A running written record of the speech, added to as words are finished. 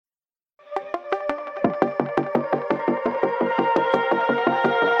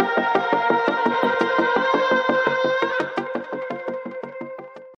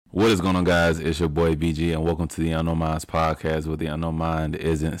What is going on, guys? It's your boy BG, and welcome to the Unknown Minds podcast, where the unknown mind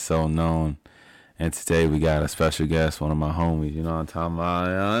isn't so known. And today we got a special guest, one of my homies. You know what I'm talking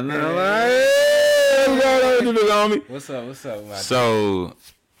about? What's up, my So,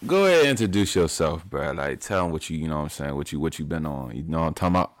 go ahead and introduce yourself, bro. Like, tell them what you know what I'm saying, what you been on. You know what I'm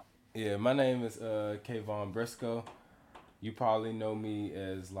talking about? Yeah, my name is Kavon Briscoe. You probably know me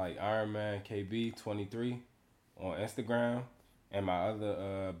as like Iron Man KB23 on Instagram. And my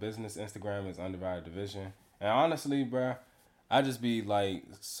other business Instagram is Undivided Division. And honestly, bruh, I just be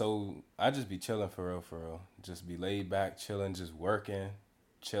chilling for real. Just be laid back, chilling, just working,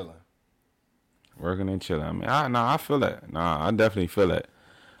 chilling. Working and chilling. I mean, I feel that. I definitely feel that.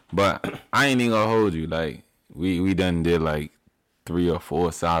 But I ain't even gonna hold you. Like, we done did like 3 or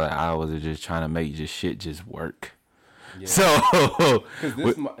 4 solid hours of just trying to make shit just work. Yeah. So,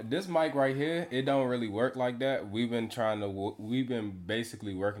 because this mic right here, it don't really work like that. We've been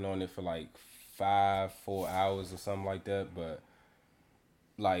basically working on it for like 4 hours or something like that. But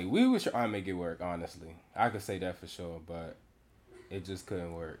like we were trying to make it work. Honestly, I could say that for sure, but it just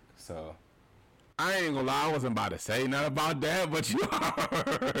couldn't work. So. I ain't gonna lie, I wasn't about to say nothing about that, but you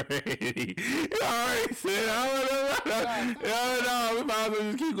already said, we might as well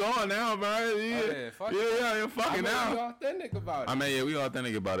just keep going now, bro. You're fucking now. We authentic about it. I mean, yeah, we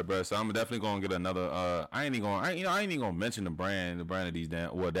authentic about it, bro. So I'm definitely gonna get another. I ain't even gonna mention the brand of these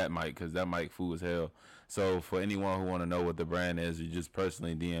that mic, cause that mic fool as hell. So for anyone who want to know what the brand is, you just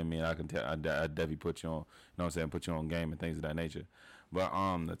personally DM me, and I can tell. I definitely put you on. You know what I'm saying? Put you on game and things of that nature. But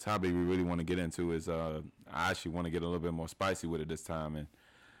the topic we really want to get into is I actually want to get a little bit more spicy with it this time, and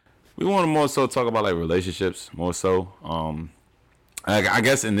we want to more so talk about like relationships more so. I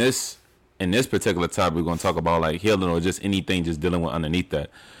guess in this particular topic we're gonna talk about like healing or just anything just dealing with underneath that.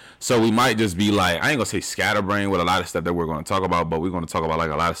 So we might just be like, I ain't gonna say scatterbrain with a lot of stuff that we're gonna talk about, but we're gonna talk about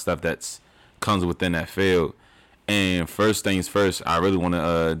like a lot of stuff that's comes within that field. And first things first, I really want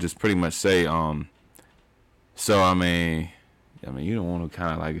to just pretty much say so I mean, you don't want to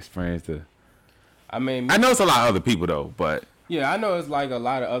kind of like experience the. I know it's a lot of other people though, but yeah, I know it's like a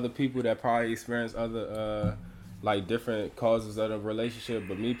lot of other people that probably experience other like different causes of the relationship.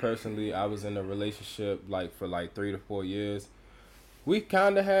 But me personally, I was in a relationship like for like 3 to 4 years. We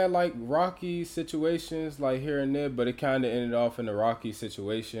kind of had like rocky situations like here and there, but it kind of ended off in a rocky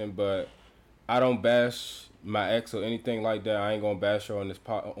situation. But I don't bash my ex or anything like that. I ain't gonna bash her on this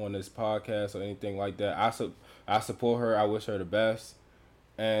podcast or anything like that. I support her. I wish her the best.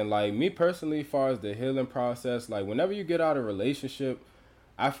 And like me personally, as far as the healing process, like whenever you get out of a relationship,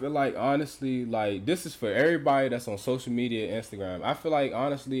 I feel like honestly, like this is for everybody that's on social media, Instagram. I feel like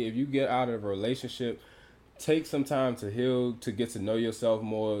honestly, if you get out of a relationship, take some time to heal, to get to know yourself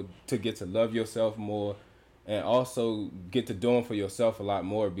more, to get to love yourself more, and also get to doing for yourself a lot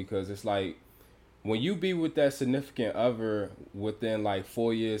more, because it's like, when you be with that significant other within like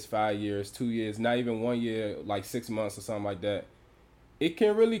 4 years, 5 years, 2 years, not even 1 year, like 6 months or something like that, it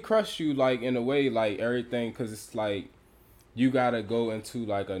can really crush you like in a way, like everything, because it's like you got to go into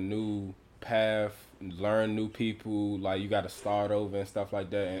like a new path, learn new people, like you got to start over and stuff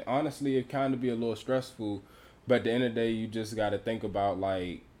like that. And honestly, it kind of be a little stressful, but at the end of the day, you just got to think about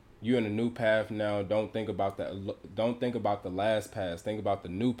like you in a new path now. Don't think about the last path. Think about the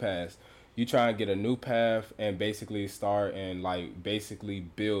new path. You try and get a new path and basically start and like basically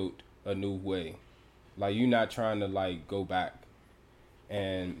build a new way. Like you're not trying to like go back.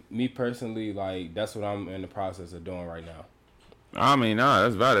 And me personally, like that's what I'm in the process of doing right now. I mean,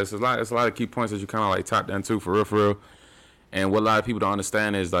 that's valid. It's a lot of key points that you kind of like tapped into for real. And what a lot of people don't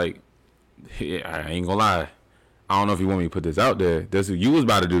understand is like, I ain't gonna lie. I don't know if you want me to put this out there. You was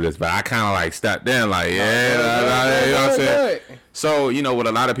about to do this, but I kind of like stepped in, like, you know what I'm saying? So, you know, what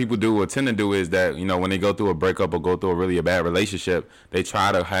a lot of people do or tend to do is that, you know, when they go through a breakup or go through a really bad relationship, they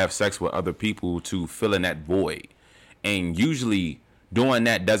try to have sex with other people to fill in that void. And usually doing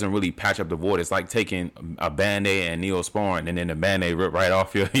that doesn't really patch up the void. It's like taking a Band-Aid and Neosporin and then the Band-Aid rip right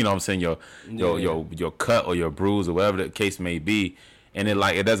off your, you know what I'm saying, your cut or your bruise or whatever the case may be. And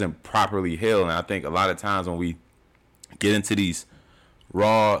it doesn't properly heal. And I think a lot of times when we get into these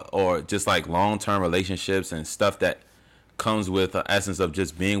raw or just like long-term relationships and stuff that comes with the essence of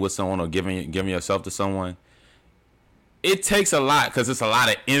just being with someone or giving yourself to someone, it takes a lot because it's a lot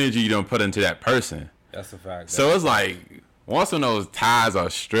of energy you don't put into that person. That's a fact. So it's like once when those ties are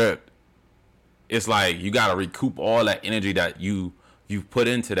stripped, it's like you got to recoup all that energy that you've put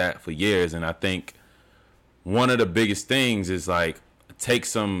into that for years. And I think one of the biggest things is like take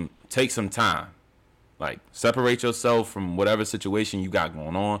some time. Like separate yourself from whatever situation you got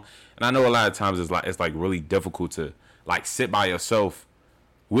going on. And I know a lot of times it's like really difficult to like sit by yourself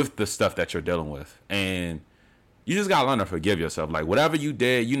with the stuff that you're dealing with. And you just gotta learn to forgive yourself. Like, whatever you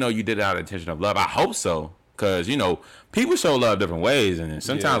did, you did it out of intention of love. I hope so. Because, people show love different ways. And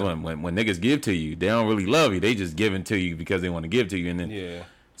sometimes when niggas give to you, they don't really love you. They just giving to you because they want to give to you. And then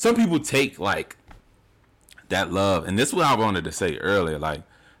some people take, like, that love. And this is what I wanted to say earlier. Like,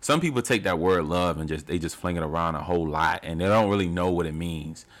 some people take that word love and they just fling it around a whole lot. And they don't really know what it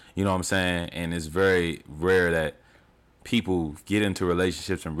means. You know what I'm saying? And it's very rare that people get into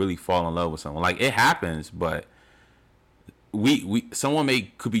relationships and really fall in love with someone. Like, it happens, but someone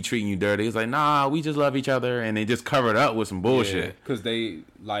could be treating you dirty. It's like, nah, we just love each other, and they just cover it up with some bullshit. Because they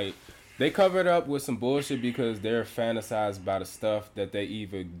cover it up with some bullshit because they're fantasized by the stuff that they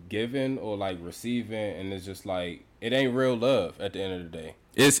either given or like receiving, and it's just like, it ain't real love at the end of the day.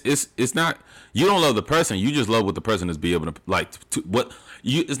 It's not, you don't love the person, you just love what the person is be able to like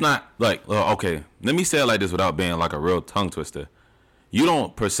it's not like, okay, let me say it like this without being like a real tongue twister. You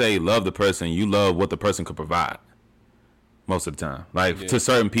don't per se love the person, you love what the person could provide most of the time. Like, to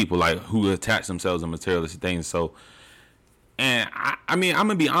certain people, like, who attach themselves to materialistic things. So, and I mean, I'm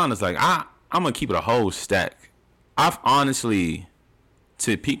gonna be honest, like, I'm gonna keep it a whole stack. I've honestly,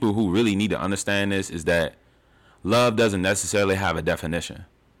 to people who really need to understand this, is that love doesn't necessarily have a definition.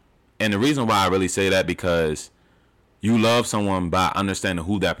 And the reason why I really say that, because you love someone by understanding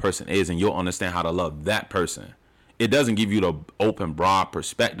who that person is, and you'll understand how to love that person. It doesn't give you the open, broad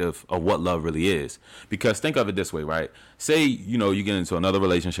perspective of what love really is. Because think of it this way, right? Say, you get into another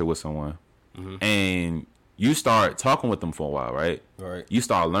relationship with someone, and you start talking with them for a while, right? Right. You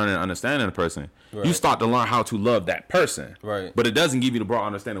start learning and understanding the person. Right. You start to learn how to love that person. Right. But it doesn't give you the broad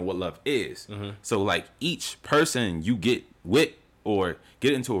understanding of what love is. So, like, each person you get with or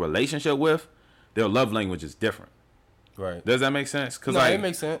get into a relationship with, their love language is different. Right. Does that make sense? Cause, no, like, it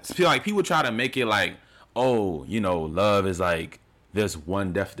makes sense. Like, people try to make it like, oh, love is like this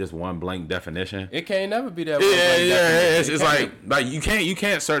one blank definition. It can't never be that. It's like you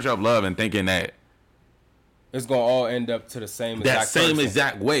can't search up love and thinking that it's gonna all end up to the same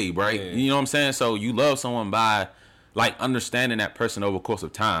exact way, right? Yeah. You know what I'm saying? So you love someone by like understanding that person over the course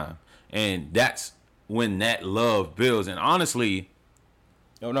of time, and that's when that love builds. And honestly,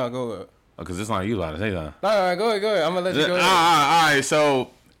 go ahead. Because it's not you about to say that. No, go ahead. I'm gonna let you go. All right.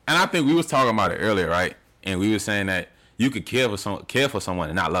 So, and I think we was talking about it earlier, right? And we were saying that you could care for someone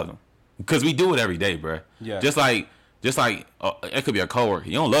and not love them, because we do it every day, bro. Yeah. Just like it could be a coworker.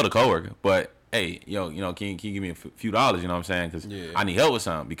 You don't love the coworker, but hey, can you give me a few dollars? You know what I'm saying? Because I need help with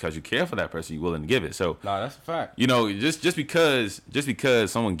something. Because you care for that person, you're willing to give it. So, that's a fact. Just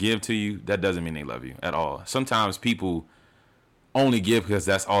because someone give to you, that doesn't mean they love you at all. Sometimes people only give because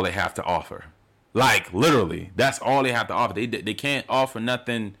that's all they have to offer. Like, literally, that's all they have to offer. They can't offer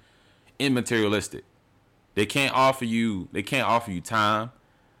nothing immaterialistic. They can't offer you time.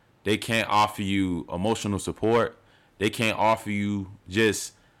 They can't offer you emotional support. They can't offer you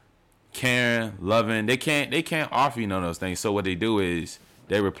just caring, loving. They can't offer you none of those things. So what they do is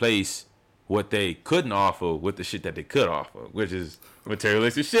they replace what they couldn't offer with the shit that they could offer, which is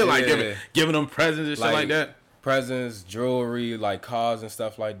materialistic shit, like giving them presents and shit like that. Presents, jewelry, like cars and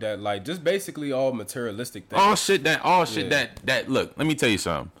stuff like that. Like, just basically all materialistic things. All shit that look, let me tell you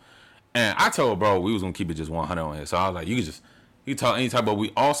something. And I told bro we was gonna keep it just 100 on here. So I was like, you can talk anytime, but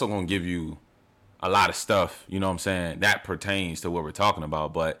we also gonna give you a lot of stuff, you know what I'm saying, that pertains to what we're talking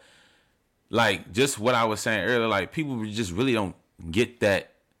about. But like, just what I was saying earlier, like, people just really don't get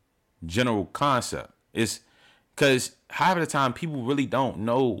that general concept. It's because half of the time people really don't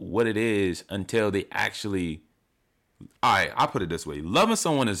know what it is until they actually. All right, I'll put it this way. Loving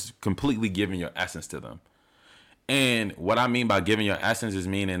someone is completely giving your essence to them. And what I mean by giving your essence is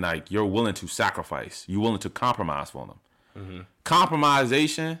meaning like you're willing to sacrifice. You're willing to compromise for them.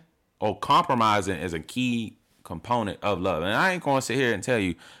 Compromisation or compromising is a key component of love. And I ain't going to sit here and tell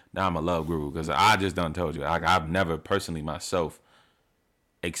you that I'm a love guru, because I just done told you. Like, I've never personally myself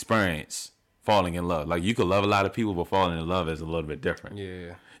experienced falling in love. Like, you could love a lot of people, but falling in love is a little bit different.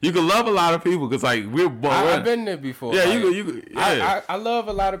 Yeah. You can love a lot of people because, like, I've been there before. Yeah, like, you could. Yeah. I love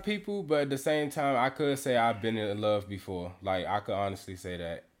a lot of people, but at the same time, I could say I've been in love before. Like, I could honestly say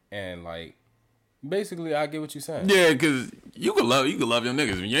that. And, like, basically, I get what you're saying. Yeah, because you could love your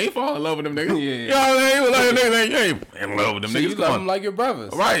niggas. You ain't fall in love with them niggas. Yeah. You know what I mean? You love your niggas. You ain't in love with them niggas. You love them like your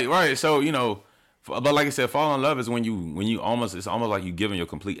brothers. Right. So, but like I said, fall in love is when you almost, it's almost like you giving your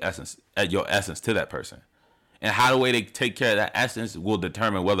complete essence, your essence to that person. And how the way they take care of that essence will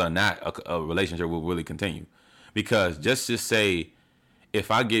determine whether or not a relationship will really continue. Because just to say, if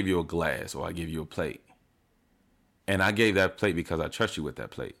I give you a glass or I give you a plate, and I gave that plate because I trust you with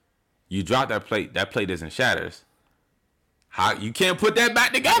that plate, you drop that plate isn't shatters. How you can't put that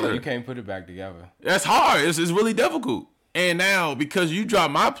back together? Yeah, you can't put it back together. That's hard. It's really difficult. And now because you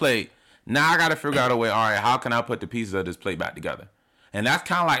dropped my plate, now I got to figure out a way. All right, how can I put the pieces of this plate back together? And that's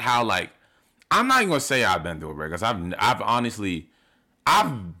kind of like how I'm not even gonna say I've been through it, because I've honestly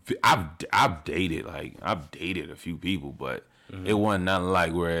I've dated a few people, but it wasn't nothing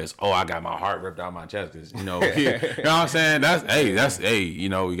like whereas I got my heart ripped out my chest, because you know what I'm saying, that's you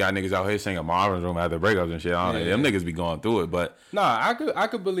know, we got niggas out here singing Marvin's Room after breakups and shit. Them niggas be going through it, but nah, I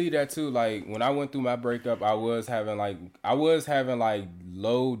could believe that too. Like when I went through my breakup, I was having like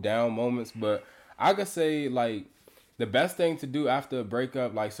low down moments, but I could say like the best thing to do after a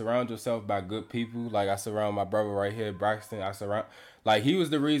breakup, like surround yourself by good people. Like I surround my brother right here, Braxton. Like he was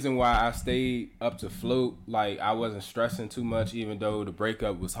the reason why I stayed up to float. Like I wasn't stressing too much, even though the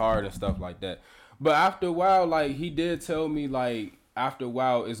breakup was hard and stuff like that. But after a while, like he did tell me, like after a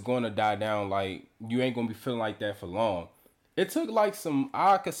while it's gonna die down. Like you ain't gonna be feeling like that for long. It took like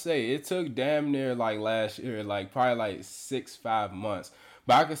I could say it took damn near like last year, like probably like 5 months.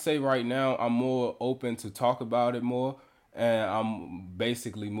 But I can say right now I'm more open to talk about it more, and I'm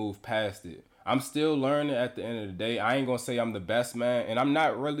basically moved past it. I'm still learning at the end of the day. I ain't gonna say I'm the best man, and I'm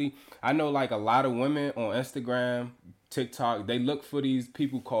not really. I know like a lot of women on Instagram, TikTok, they look for these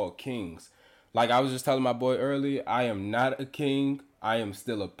people called kings. Like I was just telling my boy earlier, I am not a king. I am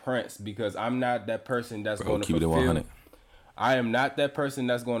still a prince, because I'm not that person that's going to keep it 100. I am not that person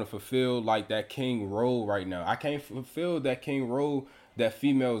that's going to fulfill like that king role right now. I can't fulfill that king role that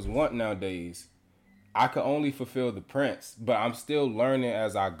females want nowadays. I could only fulfill the prince, but I'm still learning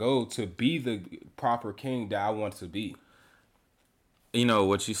as I go to be the proper king that I want to be. You know,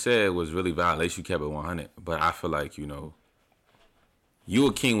 what you said was really valid. At least you kept it 100. But I feel like, you know, you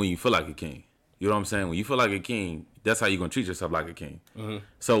a king when you feel like a king. You know what I'm saying? When you feel like a king, that's how you're going to treat yourself like a king. Mm-hmm.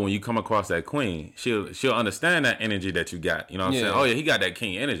 So when you come across that queen, she'll understand that energy that you got. You know what I'm saying? Oh, yeah, he got that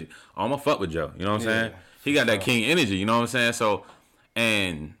king energy. Oh, I'm going to fuck with Joe. You know what I'm saying? He got that king energy. You know what I'm saying? So,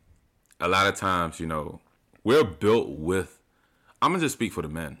 and a lot of times, you know, we're built with, I'm going to just speak for the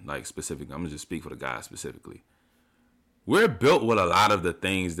men, like specifically. I'm going to just speak for the guys specifically. We're built with a lot of the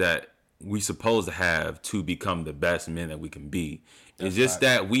things that we supposed to have to become the best men that we can be. It's just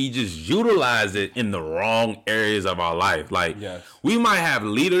that we just utilize it in the wrong areas of our life. Like, we might have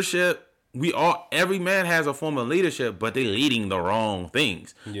leadership. Every man has a form of leadership, but they're leading the wrong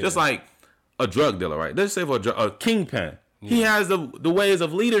things. Yeah. Just like a drug dealer, right? Let's say for a kingpin. Yeah. He has the ways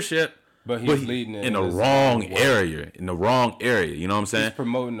of leadership, but he's leading in the wrong area. In the wrong area. You know what I'm saying? He's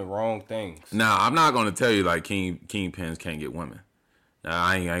promoting the wrong things. Now, I'm not going to tell you like kingpins can't get women. Now,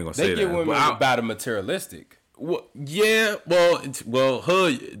 I ain't going to say that. They get women by the materialistic. Well, yeah, well,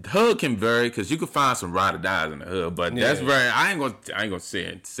 hood can vary, because you can find some ride or dies in the hood, but that's very. I ain't gonna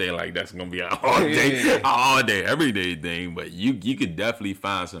say like that's gonna be an all day, everyday thing. But you could definitely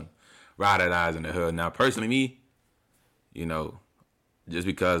find some ride or dies in the hood. Now, personally, me, you know, just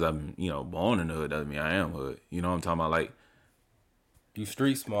because I'm born in the hood doesn't mean I am hood. You know what I'm talking about? Like, you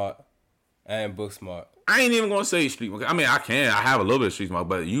street smart and book smart. I ain't even gonna say street. I mean, I have a little bit of street smart,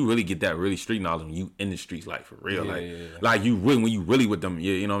 but you really get that really street knowledge when you in the streets, like for real, like you really, when you really with them,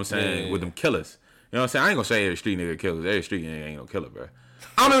 you know what I'm saying, with them killers. You know what I'm saying? I ain't gonna say every street nigga killers. Every street nigga ain't no killer, bro.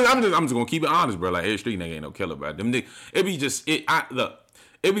 I'm just gonna keep it honest, bro. Like every street nigga ain't no killer, bro. Them niggas, it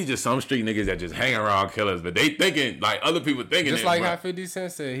be just some street niggas that just hang around killers, but they thinking like other people thinking. Just like how 50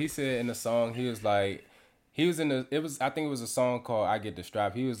 Cent said. He said in the song, he was like. I think it was a song called I Get the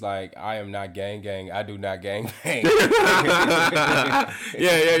Strap. He was like, I am not gang, I do not gang bang.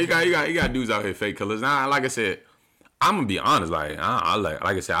 yeah, you got dudes out here fake killers. Now, like I said, I'm gonna be honest, like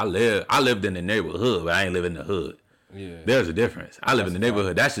I said, I lived in the neighborhood, but I ain't live in the hood. Yeah. There's a difference. I live in the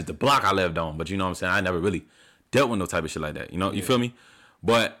neighborhood. That's just the block I lived on. But you know what I'm saying? I never really dealt with no type of shit like that. You know, you feel me?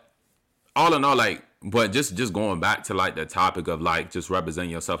 But all in all, like, but just going back to like the topic of like just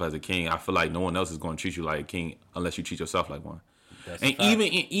representing yourself as a king, I feel like no one else is going to treat you like a king unless you treat yourself like one. That's and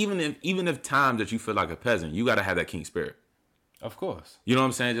even if times that you feel like a peasant, you got to have that king spirit. Of course. You know what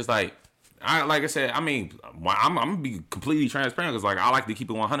I'm saying? Just like I said, I mean, I'm gonna be completely transparent, because like I like to keep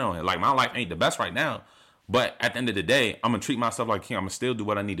it 100 on it. Like my life ain't the best right now, but at the end of the day, I'm gonna treat myself like a king. I'm gonna still do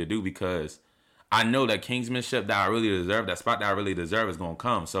what I need to do, because I know that kingsmanship that I really deserve, that spot that I really deserve, is going to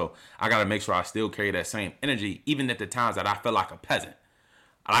come. So I got to make sure I still carry that same energy, even at the times that I feel like a peasant.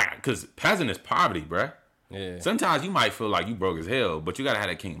 Because peasant is poverty, bruh. Yeah. Sometimes you might feel like you broke as hell, but you got to have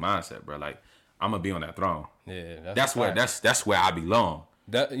that king mindset, bruh. Like, I'm going to be on that throne. Yeah, that's where I belong.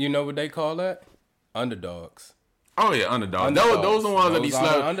 You know what they call that? Underdogs. Oh, yeah, underdogs. Those are the ones that be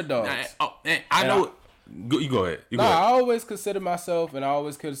slow. Underdogs. I know. You go ahead. I always consider myself, and I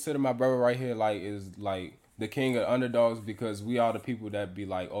always consider my brother right here, like, is like the king of underdogs because we are the people that be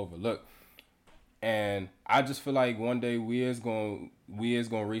like overlooked. And I just feel like one day we is gonna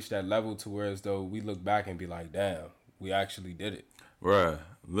reach that level to where as though we look back and be like, damn, we actually did it. Bruh,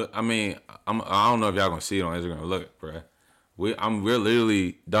 look, I mean, I don't know if y'all gonna see it on Instagram. Look, bruh, we're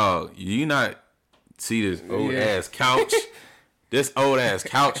literally, dog. You not see this old ass couch, this old ass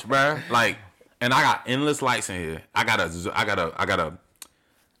couch, bruh. Like, and I got endless lights in here. I got a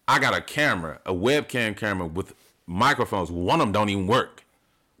camera, a webcam camera with microphones. One of them don't even work,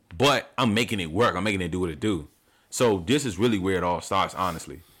 but I'm making it work. I'm making it do what it do. So this is really where it all starts,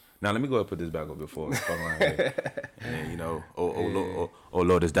 honestly. Now let me go ahead and put this back up before I fuck around here. And Lord,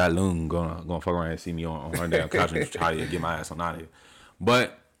 Lord, this Loon gonna fuck around and see me on her damn couch and try to get my ass on out of here.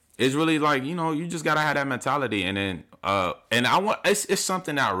 But it's really like, you just gotta have that mentality, and then and it's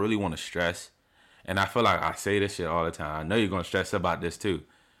something that I really want to stress, and I feel like I say this shit all the time. I know you're gonna stress about this too.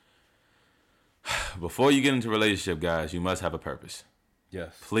 Before you get into a relationship, guys, you must have a purpose.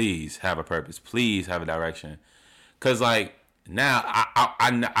 Yes. Please have a purpose. Please have a direction. Cause like now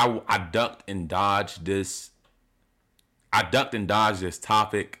I ducked and dodged this. I ducked and dodged this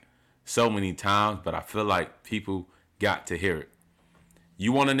topic so many times, but I feel like people got to hear it.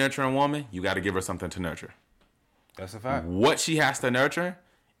 You want to nurture a woman, you got to give her something to nurture. That's a fact. What she has to nurture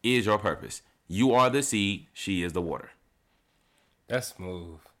is your purpose. You are the seed, she is the water. That's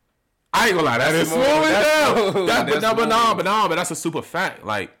smooth. I ain't gonna lie, that is smooth as hell. But that's a super fact.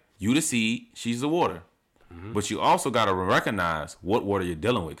 Like, you the seed, she's the water. Mm-hmm. But you also gotta recognize what water you're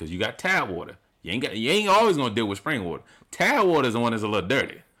dealing with, because you got tap water. You ain't always gonna deal with spring water. Tap water is the one that's a little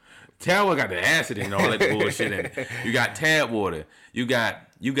dirty. Tap water got the acid and all that bullshit in it. You got tap water. You got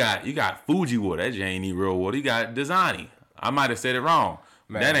Fuji water. That ain't even real water. You got Dasani. I might have said it wrong.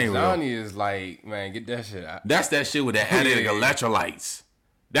 Man, that ain't Dasani real. is like, man, get that shit out. That's that shit with the added electrolytes.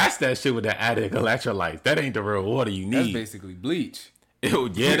 That added electrolytes. That ain't the real water you need. That's basically bleach.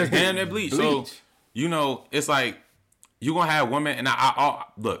 Yeah, that's damn near bleach. So, it's like, you're going to have women, and I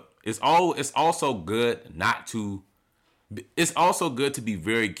look, it's also good not to, it's also good to be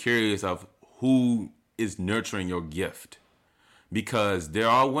very curious of who is nurturing your gift. Because there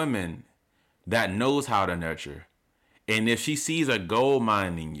are women that knows how to nurture. And if she sees a gold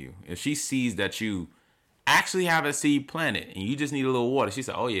mine in you, if she sees that you actually have a seed planted and you just need a little water, she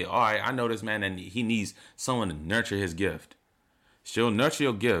said, oh yeah, all right, I know this man and he needs someone to nurture his gift. She'll nurture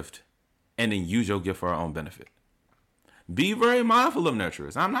your gift and then use your gift for her own benefit. Be very mindful of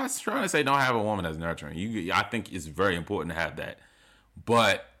nurturers. I'm not trying to say don't have a woman that's nurturing. I think it's very important to have that.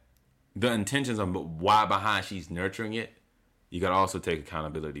 But the intentions of why behind she's nurturing it, you got to also take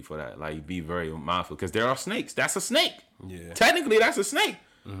accountability for that. Like, be very mindful, because there are snakes. That's a snake. Yeah. Technically, that's a snake.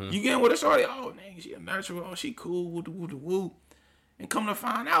 Mm-hmm. You get in with a shorty, oh, dang, she a nurturer, oh, she cool, woo. And come to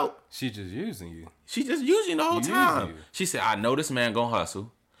find out, she just using you. She just using you the whole time. She said, I know this man gonna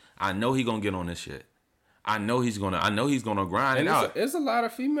hustle. I know he gonna get on this shit. I know he's gonna grind and it out. There's a lot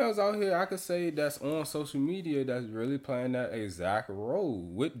of females out here, I could say, that's on social media that's really playing that exact role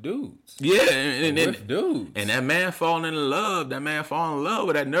with dudes. Yeah, and with dudes. And that man falling in love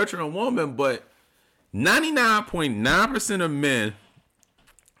with that nurturing woman, but 99.9% of men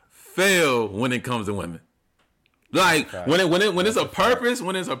fail when it comes to women. Like, when it's a purpose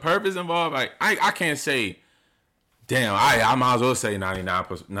involved, like I can't say, damn, I might as well say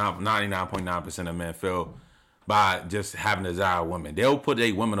 99.9% of men fail by just having a desire of women. They'll put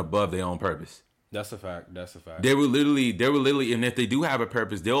a woman above their own purpose. That's a fact. They will literally, and if they do have a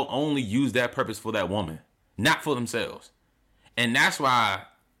purpose, they'll only use that purpose for that woman, not for themselves. And that's why,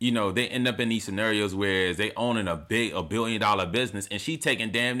 they end up in these scenarios where they owning a $1 billion business and she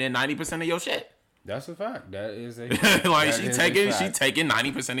taking damn near 90% of your shit. That's a fact. That is a like she taking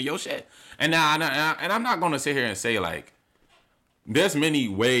 90% of your shit. And now, and I'm not gonna sit here and say like, there's many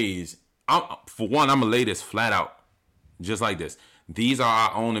ways. For one, I'm gonna lay this flat out, just like this. These are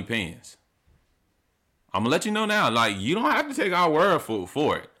our own opinions. I'm gonna let you know now. Like, you don't have to take our word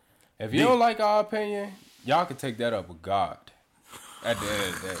for it. If you don't like our opinion, y'all can take that up with God. At the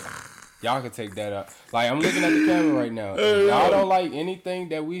end of the day, y'all can take that up. Like, I'm looking at the camera right now. If y'all don't like anything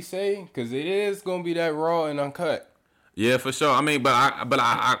that we say, because it is gonna be that raw and uncut. Yeah, for sure. I mean, but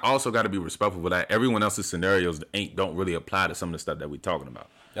I also got to be respectful of that. Everyone else's scenarios don't really apply to some of the stuff that we're talking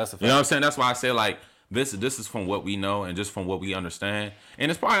about. That's a fact. You know what I'm saying? That's why I say, like, this is from what we know and just from what we understand. And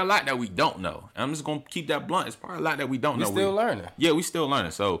it's probably a lot that we don't know. And I'm just gonna keep that blunt. It's probably a lot that we don't know. We still learning. Yeah, we still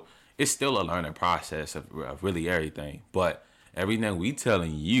learning. So it's still a learning process of really everything. But everything we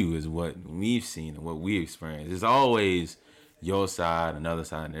telling you is what we've seen and what we experienced. There's always your side, another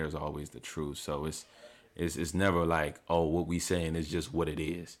side, and there's always the truth. So it's never like, oh, what we saying is just what it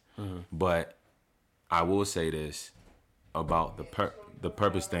is. Mm-hmm. But I will say this about the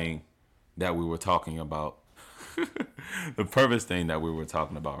purpose thing that we were talking about. The purpose thing that we were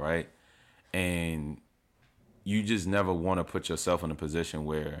talking about, right? And you just never want to put yourself in a position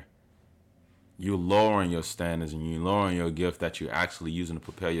where you're lowering your standards and you're lowering your gift that you're actually using to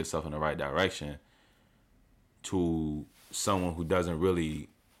propel yourself in the right direction to someone who doesn't really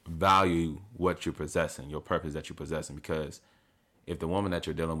value what you're possessing, your purpose that you're possessing. Because if the woman that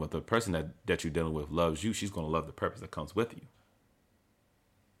you're dealing with, the person that you're dealing with loves you, she's going to love the purpose that comes with you.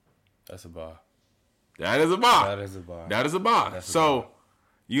 That's a bar. That is a bar. That is a bar. That is a bar. So,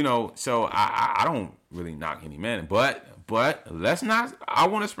 you know, so I don't really knock any man, but let's not. I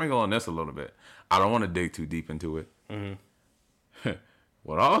want to sprinkle on this a little bit. I don't want to dig too deep into it. Mm-hmm.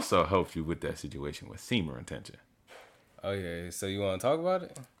 What also helps you with that situation was semen retention. Oh yeah. So you want to talk about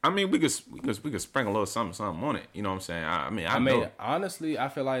it? I mean, we could sprinkle a little something on it. You know what I'm saying? I mean, honestly, I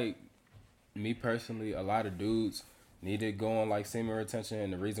feel like me personally, a lot of dudes need to go on like semen retention,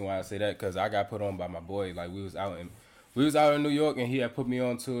 and the reason why I say that because I got put on by my boy. Like we was out in New York, and he had put me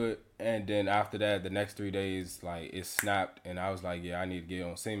onto it, and then after that, the next 3 days, like it snapped, and I was like, yeah, I need to get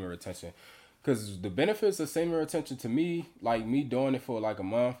on semen retention, because the benefits of semen retention to me, like me doing it for like a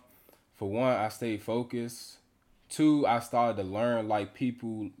month, for one, I stayed focused. Two, I started to learn like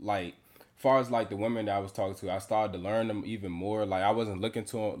people, like as far as like the women that I was talking to, I started to learn them even more. Like I wasn't looking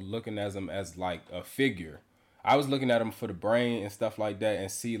at them as like a figure. I was looking at them for the brain and stuff like that,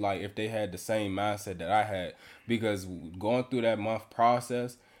 and see like if they had the same mindset that I had. Because going through that month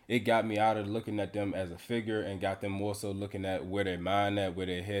process, it got me out of looking at them as a figure and got them more so looking at where their mind at, where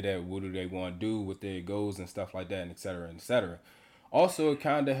their head at, what do they want to do with their goals and stuff like that, and et cetera, et cetera. Also, it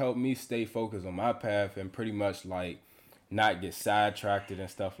kind of helped me stay focused on my path and pretty much like not get sidetracked and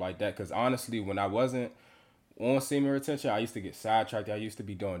stuff like that. Because honestly, when I wasn't on semen retention, I used to get sidetracked. I used to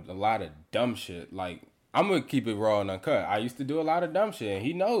be doing a lot of dumb shit. Like, I'm going to keep it raw and uncut. I used to do a lot of dumb shit, and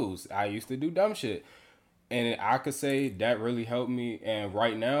he knows I used to do dumb shit. And I could say that really helped me. And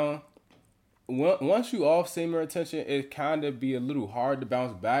right now, once you off semen retention, it kind of be a little hard to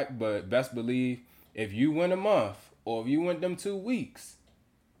bounce back. But best believe, if you went a month or if you went them 2 weeks,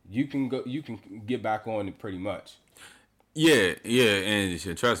 you can get back on it pretty much. Yeah,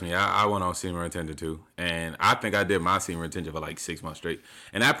 and trust me, I went on semen retention too, and I think I did my semen retention for like 6 months straight,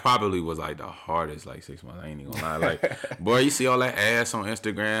 and that probably was like the hardest like 6 months. I ain't even gonna lie, like boy, you see all that ass on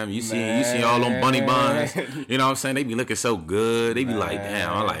Instagram, you see all them bunny buns, you know what I'm saying? They be looking so good, they be like,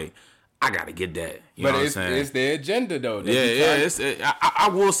 damn, I'm like, I gotta get that. You know what I'm saying? It's their agenda though. I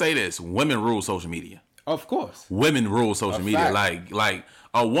will say this: women rule social media. Of course, women rule social media. Like.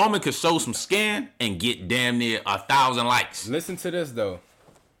 A woman could show some skin and get damn near 1,000 likes. Listen to this, though.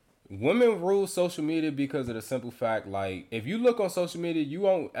 Women rule social media because of the simple fact, like, if you look on social media, you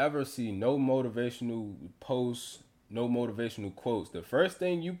won't ever see no motivational posts, no motivational quotes. The first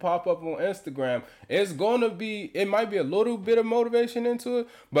thing you pop up on Instagram is going to be, it might be a little bit of motivation into it,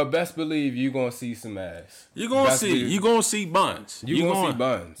 but best believe you're going to see some ass. You're going to see buns. You're going to see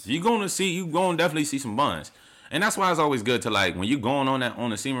buns. You're going to definitely see some buns. And that's why it's always good to, like, when you're going on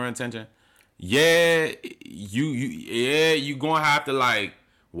the semen retention, you gonna have to like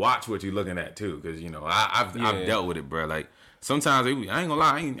watch what you're looking at too, because you know I've dealt with it, bro. Like sometimes I ain't gonna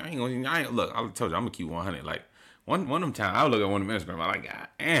lie, I ain't look. I told you I'm gonna keep 100. Like one of them times I look at one of them Instagram, I'm like,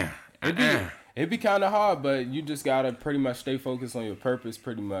 God, it'd be kind of hard, but you just gotta pretty much stay focused on your purpose.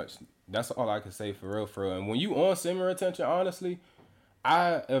 Pretty much, that's all I can say for real. And when you on semen retention, honestly,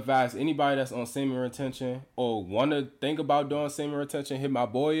 I advise anybody that's on semen retention or want to think about doing semen retention, hit my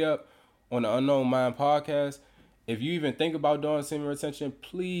boy up on the Unknown Mind podcast. If you even think about doing semen retention,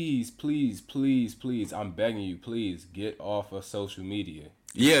 please, I'm begging you, please get off of social media.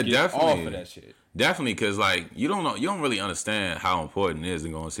 Yeah, get definitely. off of that shit. Definitely, because like you don't really understand how important it is to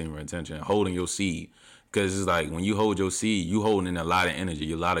go on semen retention, holding your seed. Because it's like when you hold your seed, you holding in a lot of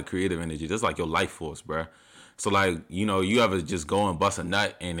energy, a lot of creative energy. That's like your life force, bruh. So, like, you know, you ever just go and bust a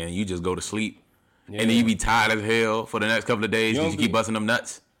nut and then you just go to sleep and then you be tired as hell for the next couple of days because you keep busting them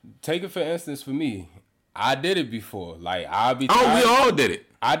nuts? Take it for instance for me. I did it before. Like, I'll be tired. Oh, we all did it.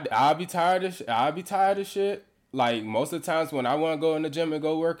 I'll be tired of shit. Like, most of the times when I want to go in the gym and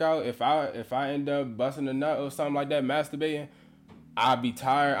go work out, if I end up busting a nut or something like that, masturbating, I'll be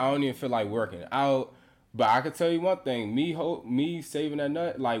tired. I don't even feel like working out. But I can tell you one thing. Me saving that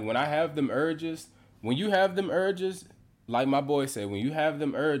nut, like, when I have them urges... When you have them urges, like my boy said, when you have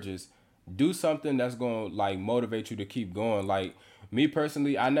them urges, do something that's going to, like, motivate you to keep going. Like, me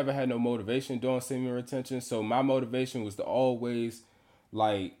personally, I never had no motivation doing semen retention, so my motivation was to always,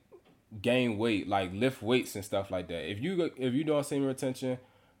 like, gain weight, lift weights and stuff like that. If you doing semen retention,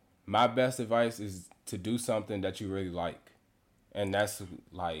 my best advice is to do something that you really like. And that's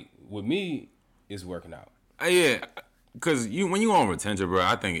like, with me, it's working out. Yeah, because when you on retention, bro,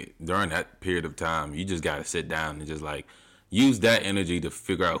 I think during that period of time, you just got to sit down and just like use that energy to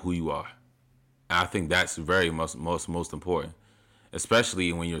figure out who you are. And I think that's very most important,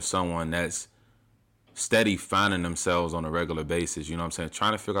 especially when you're someone that's steady finding themselves on a regular basis. You know what I'm saying?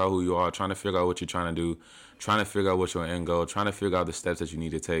 Trying to figure out who you are, trying to figure out what you're trying to do, trying to figure out what's your end goal, trying to figure out the steps that you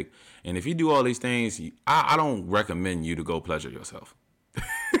need to take. And if you do all these things, I don't recommend you to go pleasure yourself.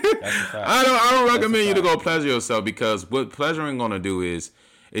 I don't recommend you to go pleasure yourself, because what pleasuring gonna do is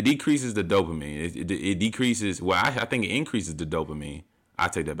it decreases the dopamine. It decreases. Well, I think it increases the dopamine. I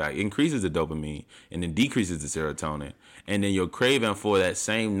take that back. It increases the dopamine and then decreases the serotonin, and then you're craving for that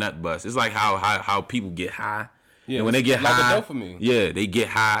same nut bust. It's like how people get high. Yeah, and when they get like high, dopamine. Yeah, they get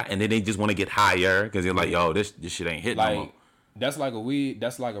high and then they just want to get higher because they're like, yo, this shit ain't hitting no more. That's like a weed.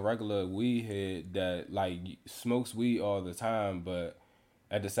 That's like a regular weed head that like smokes weed all the time, but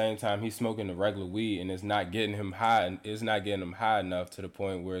at the same time, he's smoking the regular weed, and it's not getting him high. And it's not getting him high enough to the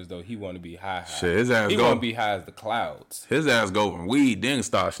point where as though he want to be high. Shit, his ass he want to be high as the clouds. His ass go from weed, then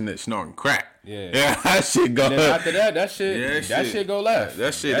start snorting crack. Yeah, that shit go. And then after that shit go left.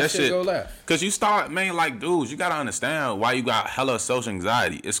 That shit go left. Cause you start, man, like dudes, you gotta understand why you got hella social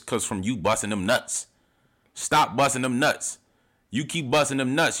anxiety. It's cause from you busting them nuts. Stop busting them nuts. You keep busting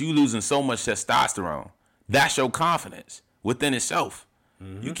them nuts, you losing so much testosterone. That's your confidence within itself.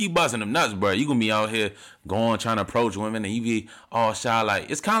 Mm-hmm. You keep busting them nuts, bro. You gonna be out here going trying to approach women, and you be all shy.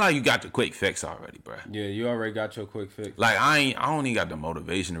 Like it's kind of like you got the quick fix already, bro. Yeah, you already got your quick fix. Like I don't even got the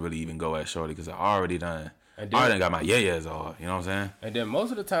motivation to really even go at shorty because I already done got my yeah-yeahs off. You know what I'm saying? And then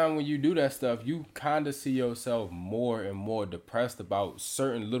most of the time when you do that stuff, you kind of see yourself more and more depressed about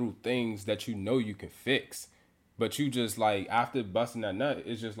certain little things that you know you can fix. But you just like after busting that nut,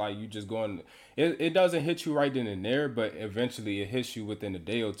 it's just like you just going. It doesn't hit you right then and there, but eventually it hits you within a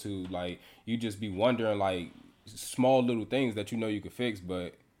day or two. Like you just be wondering like small little things that you know you could fix,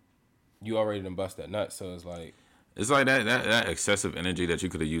 but you already done bust that nut. So it's like that excessive energy that you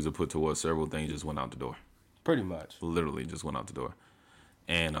could have used to put towards several things just went out the door. Pretty much, literally just went out the door.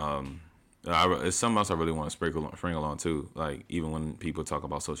 And it's something else I really want to sprinkle on too. Like even when people talk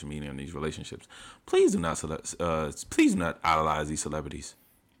about social media and these relationships, please do not idolize these celebrities.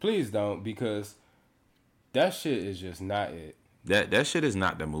 Please don't, because that shit is just not it. That shit is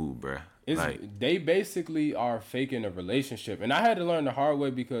not the move, bruh. They basically are faking a relationship, and I had to learn the hard way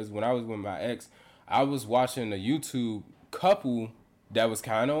because when I was with my ex, I was watching a YouTube couple that was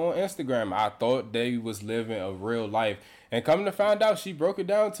kind of on Instagram. I thought they was living a real life. And coming to find out, she broke it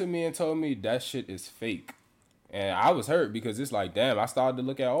down to me and told me that shit is fake. And I was hurt because it's like, damn, I started to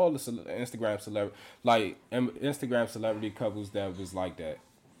look at all the Instagram celebrity couples that was like that.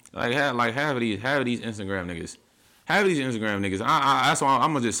 Have these Instagram niggas. Have these Instagram niggas. That's why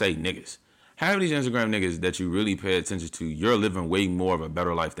I'm going to just say niggas. Have these Instagram niggas that you really pay attention to. You're living way more of a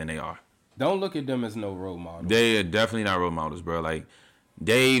better life than they are. Don't look at them as no role models. They are definitely not role models, bro. Like,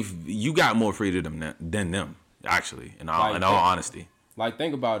 you got more freedom than them, actually, in all honesty. Like,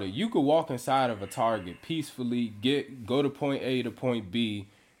 think about it. You could walk inside of a Target peacefully, go to point A to point B,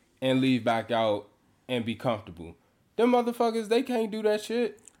 and leave back out and be comfortable. Them motherfuckers, they can't do that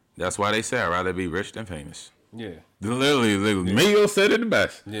shit. That's why they say I'd rather be rich than famous. Yeah. Literally. Migo said it the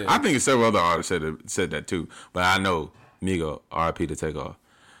best. Yeah. I think several other artists said that too. But I know Migo, RIP to Takeoff.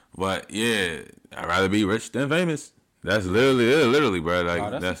 But yeah, I'd rather be rich than famous. That's literally, bro.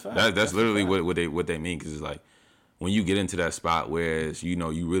 Like that's literally what they mean. Because it's like when you get into that spot, whereas you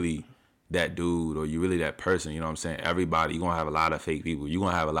really that dude or you really that person. You know what I'm saying? Everybody, you're gonna have a lot of fake people. You're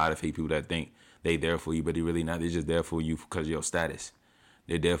gonna have a lot of fake people that think they there for you, but they really not. They're just there for you because of your status.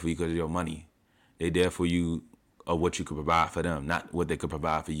 They're there for you because of your money. They're there for you or what you could provide for them, not what they could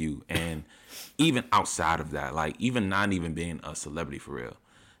provide for you. And even outside of that, like even not even being a celebrity for real.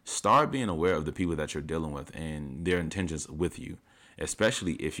 Start being aware of the people that you're dealing with and their intentions with you,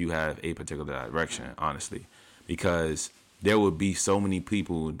 especially if you have a particular direction, honestly, because there will be so many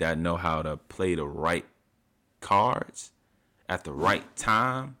people that know how to play the right cards at the right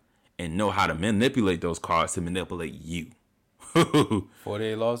time and know how to manipulate those cards to manipulate you.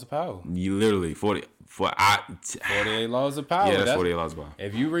 48 Laws of Power. You literally 48 Laws of Power. Yeah, that's 48 Laws of Power.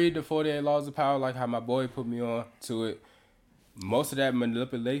 If you read the 48 Laws of Power, like how my boy put me on to it, most of that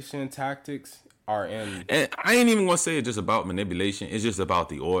manipulation tactics are in. And I ain't even gonna say it's just about manipulation. It's just about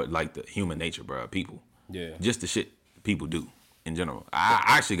the human nature, bro. People. Yeah. Just the shit people do in general. I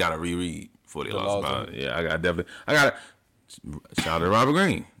actually gotta reread 48 Laws of Power. Yeah, I gotta shout out to Robert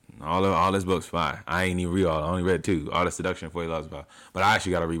Greene. All his books fire. I ain't even read all. I only read 2. Art of Seduction, 48 Laws of Power. But I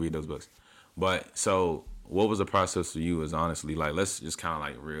actually gotta reread those books. But so, what was the process for you? Is honestly like, let's just kind of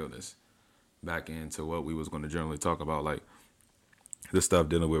like reel this back into what we was going to generally talk about, like this stuff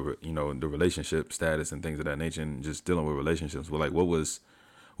dealing with, you know, the relationship status and things of that nature, and just dealing with relationships. Well, like, what was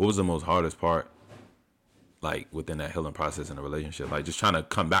the most hardest part, like within that healing process in a relationship? Like, just trying to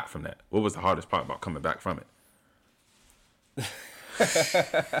come back from that. What was the hardest part about coming back from it?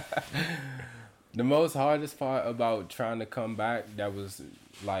 The most hardest part about trying to come back that was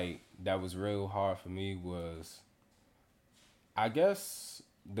real hard for me was, I guess,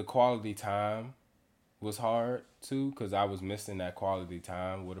 the quality time was hard too, because I was missing that quality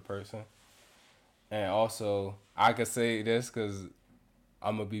time with a person. And also, I could say this because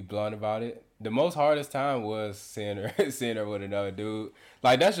I'm gonna be blunt about it. The most hardest time was seeing her with another dude.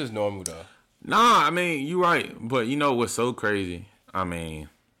 Like, that's just normal though. Nah, I mean, you're right, but you know what's so crazy? I mean,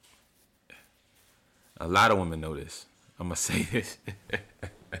 a lot of women know this. I'm gonna say this.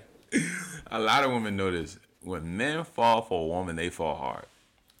 A lot of women know this. When men fall for a woman, they fall hard.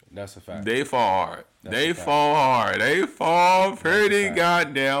 That's a fact. They fall hard. They fall hard. They fall pretty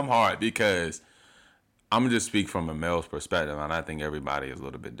goddamn hard, because I'm gonna just speak from a male's perspective, and I think everybody is a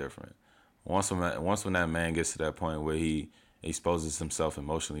little bit different. Once when that man gets to that point where he exposes himself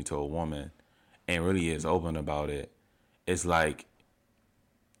emotionally to a woman and really is open about it, it's like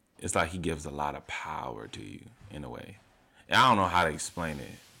he gives a lot of power to you in a way. And I don't know how to explain it.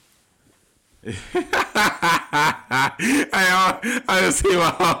 I just see my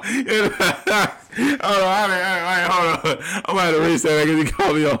hold on. I'm about to reset that because he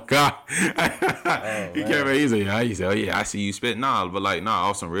called me on God. He came in, he said, oh yeah, I see you spit. Nah, but like,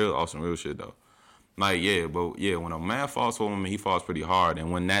 off some real shit though. Like, yeah, but yeah, when a man falls for a woman, he falls pretty hard.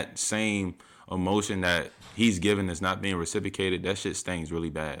 And when that same emotion that he's giving is not being reciprocated, that shit stings really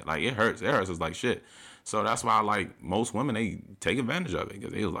bad. Like, it hurts. It hurts us like shit. So that's why, like, most women, they take advantage of it,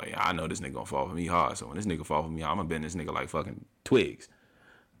 because they was like, I know this nigga gonna fall for me hard. So when this nigga fall for me, I'm gonna bend this nigga like fucking twigs.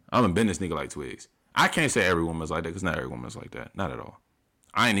 I'm gonna bend this nigga like twigs. I can't say every woman's like that, because not every woman's like that. Not at all.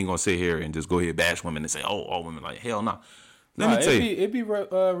 I ain't even gonna sit here and just go ahead and bash women and say, oh, all women like, hell no. Let me tell you. It be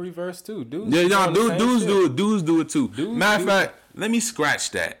reversed too. Dudes dudes do it too. Matter of fact, let me scratch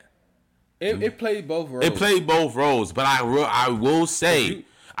that. It played both roles. It played both roles, but I will say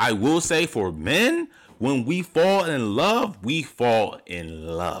for men, when we fall in love, we fall in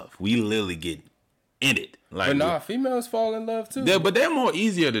love. We literally get in it. Like, but females fall in love too. But they're more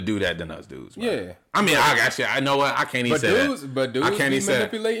easier to do that than us dudes. Right? Yeah. I mean, I know what, I can't even say that. But dudes be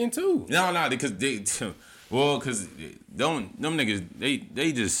manipulating too. No, because because them niggas,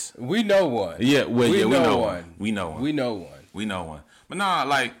 they just. We know one. Yeah, we know one. We know one. But nah,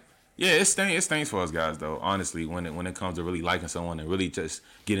 like, yeah, it stings for us guys though. Honestly, when it comes to really liking someone and really just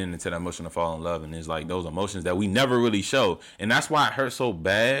getting into that emotion of falling in love, and it's like those emotions that we never really show, and that's why it hurts so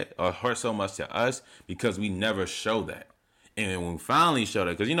bad or hurts so much to us, because we never show that. And when we finally show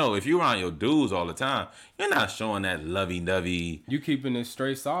that, because you know, if you're around your dudes all the time, you're not showing that lovey-dovey. You keeping it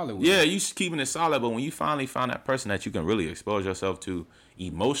straight solid. Yeah, you keeping it solid. But when you finally find that person that you can really expose yourself to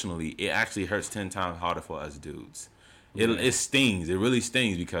emotionally, it actually hurts 10 times harder for us dudes. It stings. It really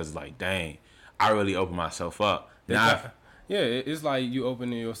stings, because like, dang, I really opened myself up. It's like you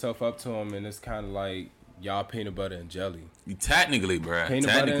opening yourself up to them, and it's kind of like y'all peanut butter and jelly. Technically, bruh.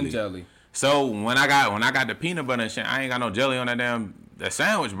 Butter and jelly. So when I got the peanut butter and shit, I ain't got no jelly on that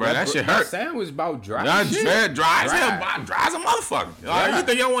sandwich, bro. That shit hurt. That sandwich about dry. Dry as hell. Dry as a motherfucker. Yeah. You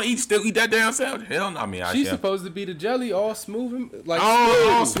think y'all want to still eat that damn sandwich? Hell no. I mean, she's supposed to be the jelly, all smooth and like.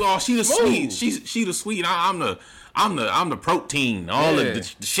 She the sweet. She the sweet. I'm the protein. All of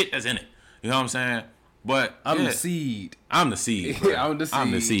the shit that's in it. You know what I'm saying? But I'm the seed. I'm the seed. Bro.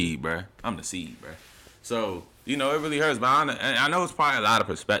 I'm the seed, bro. So, you know, it really hurts. But I know it's probably a lot of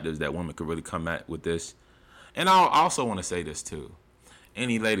perspectives that women could really come at with this. And I also want to say this too.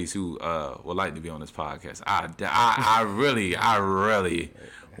 Any ladies who would like to be on this podcast, I really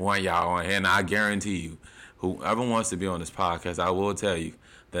want y'all on here. And I guarantee you, whoever wants to be on this podcast, I will tell you,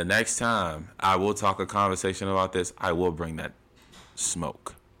 the next time I will talk a conversation about this, I will bring that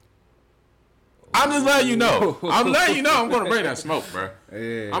smoke. I'm just letting you know. I'm going to bring that smoke, bro.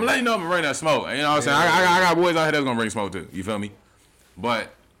 Yeah. I'm letting you know I'm going to bring that smoke. You know what I'm saying? I got boys out here that's going to bring smoke too. You feel me?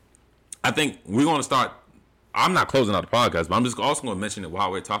 But I think we're going to start. I'm not closing out the podcast, but I'm just also going to mention it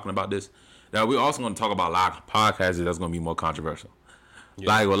while we're talking about this, that we're also going to talk about a lot of podcasts that's going to be more controversial.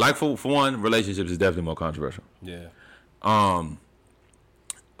 Yeah. Like for one, relationships is definitely more controversial. Yeah.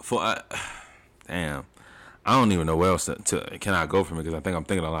 Damn, I don't even know where else can I go from it, because I think I'm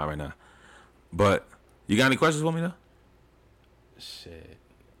thinking a lot right now. But you got any questions for me though? Shit.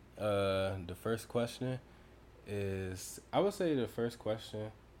 The first question is, I would say the first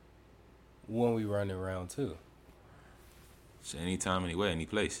question when we running around too. So anytime, anywhere, any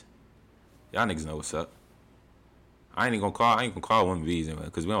place. Y'all niggas know what's up. I ain't gonna call women V's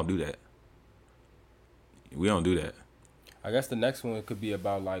because we don't do that. We don't do that. I guess the next one could be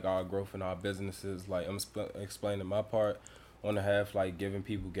about like our growth in our businesses. Like I'm explaining my part on the half, like giving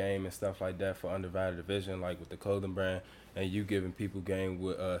people game and stuff like that for Undivided Division, like with the clothing brand, and you giving people game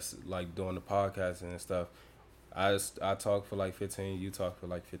with us, like doing the podcasting and stuff. I talk for like 15, you talk for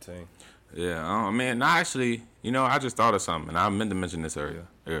like 15. Yeah, I mean, actually, I just thought of something, and I meant to mention this earlier.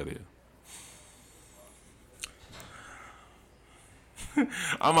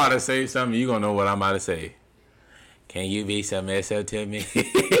 I'm about to say something, you gonna know what I'm about to say. Can you be submissive to me?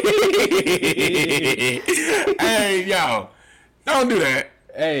 Hey, yo, don't do that.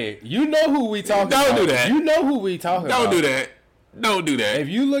 Hey, you know who we talking about. Don't do that. You know who we talking about. Don't do that. Don't do that. If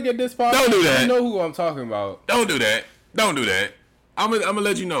you look at this podcast, don't do that. You know who I'm talking about. Don't do that. Don't do that. I'm gonna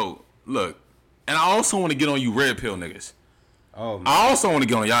let you know. Look, and I also want to get on you red pill niggas. Oh, man. I also want to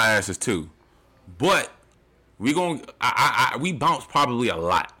get on y'all asses too. But we bounce probably a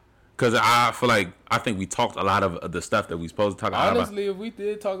lot. Because I think we talked a lot of the stuff that we supposed to talk about. Honestly, if we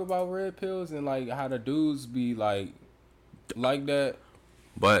did talk about red pills and like how the dudes be like that.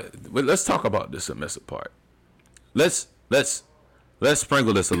 But let's talk about the submissive part. Let's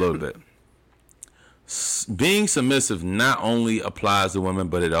sprinkle this a little bit. Being submissive not only applies to women,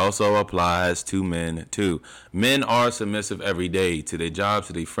 but it also applies to men too. Men are submissive every day to their jobs,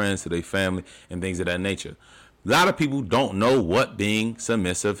 to their friends, to their family, and things of that nature. A lot of people don't know what being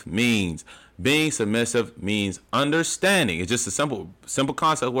submissive means. Being submissive means understanding. It's just a simple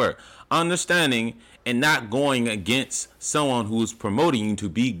concept word. Understanding and not going against someone who's promoting you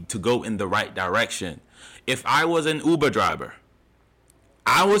to go in the right direction. If I was an Uber driver,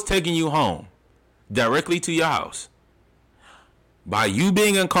 I was taking you home directly to your house. By you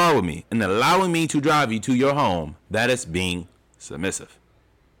being in a car with me and allowing me to drive you to your home, that is being submissive.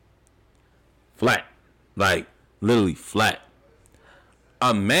 Flat. Like, literally flat.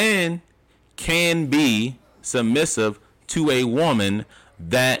 A man can be submissive to a woman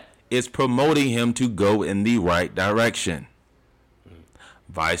that is promoting him to go in the right direction.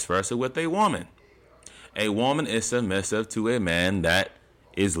 Vice versa with a woman. A woman is submissive to a man that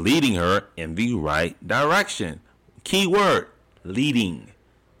is leading her in the right direction. Key word, leading.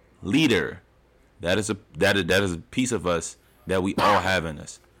 Leader. That is a piece of us that we all have in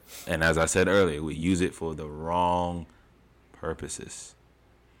us. And as I said earlier, we use it for the wrong purposes.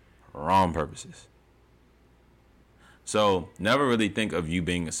 Wrong purposes. So never really think of you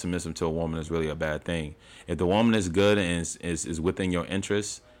being submissive to a woman as really a bad thing. If the woman is good and is within your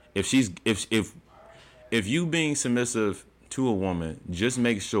interests, if you being submissive to a woman, just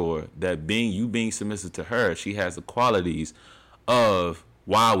make sure that being submissive to her, she has the qualities of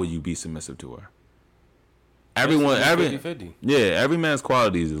why would you be submissive to her. Every man's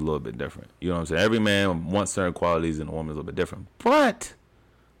qualities is a little bit different. You know what I'm saying? Every man wants certain qualities and a woman is a little bit different. But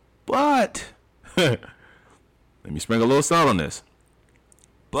let me sprinkle a little salt on this.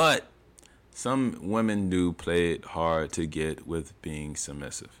 But some women do play it hard to get with being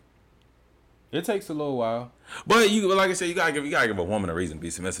submissive. It takes a little while. But like I said, you gotta give a woman a reason to be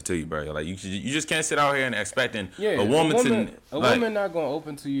submissive to you, bro. Like you just can't sit out here and expecting a woman not gonna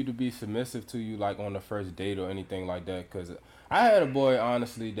open to you to be submissive to you like on the first date or anything like that. Cause I had a boy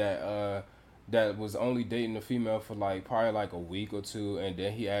honestly that was only dating a female for like probably like a week or two, and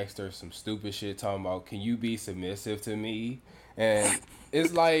then he asked her some stupid shit talking about, can you be submissive to me? And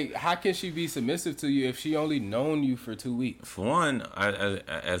it's like, how can she be submissive to you if she only known you for 2 weeks? For one,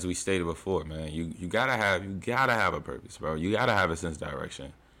 as we stated before, man, you gotta have a purpose, bro. You gotta have a sense of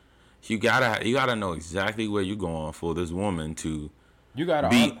direction. You gotta know exactly where you're going for this woman to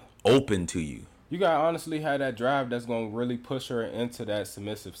be open to you. You gotta honestly have that drive that's gonna really push her into that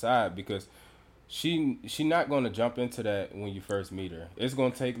submissive side, because she not gonna jump into that when you first meet her. It's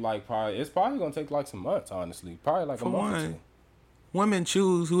gonna take probably gonna take like some months, honestly, probably like a month or two. Women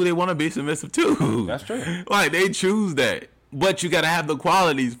choose who they want to be submissive to. That's true. Like, they choose that. But you got to have the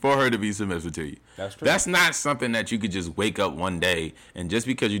qualities for her to be submissive to you. That's true. That's not something that you could just wake up one day and just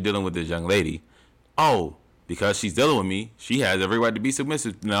because you're dealing with this young lady, because she's dealing with me, she has every right to be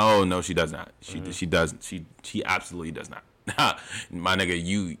submissive. No, she does not. She doesn't. She absolutely does not. My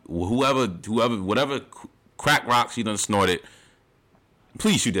nigga, whatever crack rock she done snorted,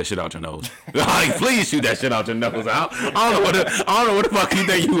 please shoot that shit out your nose. Like, please shoot that shit out your nose. I don't know what the fuck you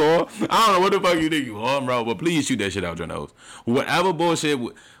think you are. I don't know what the fuck you think you are, bro. But please shoot that shit out your nose. Whatever bullshit.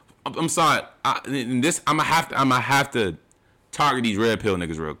 I'm sorry. I'm gonna have to target these red pill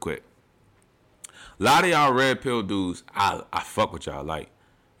niggas real quick. A lot of y'all red pill dudes, I fuck with y'all. Like,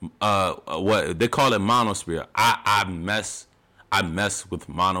 what they call it monosphere. I mess with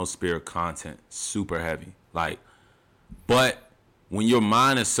monosphere content super heavy. Like, but when your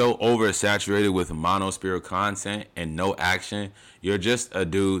mind is so oversaturated with monosphere content and no action, you're just a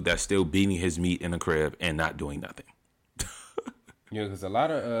dude that's still beating his meat in the crib and not doing nothing. Yeah, because a lot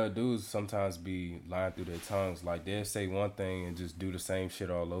of dudes sometimes be lying through their tongues. Like, they'll say one thing and just do the same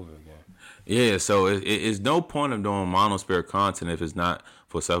shit all over again. Yeah, so it's no point of doing monosphere content if it's not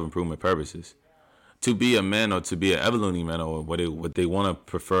for self-improvement purposes. To be a man or to be an evolutionary man or what they want to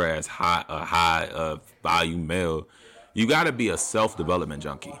prefer as high value male, you got to be a self-development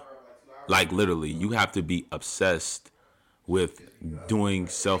junkie. Like, literally, you have to be obsessed with doing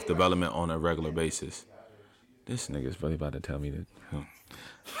self-development on a regular basis. This nigga's really about to tell me that. Oh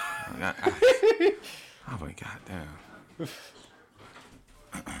my god, damn.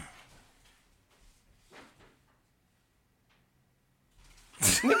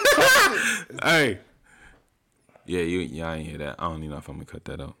 Hey. Yeah, I ain't hear that. I don't even know if I'm gonna cut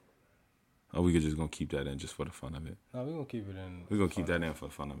that out. Or we could just gonna keep that in just for the fun of it. No, we're gonna keep it in. We're gonna keep that in for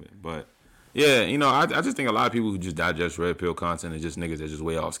the fun of it. But yeah, I just think a lot of people who just digest red pill content are just niggas that just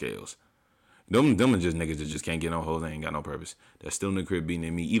way off scales. Them are just niggas that just can't get no hoes. They ain't got no purpose. They're still in the crib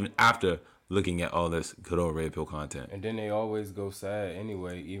beating me, even after looking at all this good old red pill content. And then they always go sad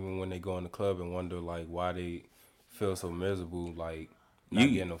anyway, even when they go in the club and wonder like why they feel so miserable, like not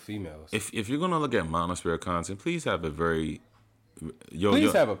getting no females. If you're gonna look at monosphere content, please have a very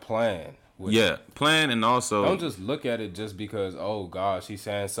have a plan. Plan, and also don't just look at it just because, oh gosh, he's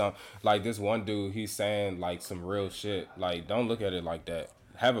saying something. Like this one dude, he's saying like some real shit. Like, don't look at it like that.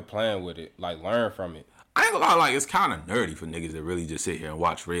 Have a plan with it. Like, learn from it. I ain't gonna lie, like, it's kind of nerdy for niggas that really just sit here and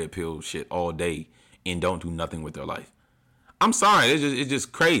watch red pill shit all day and don't do nothing with their life. I'm sorry, it's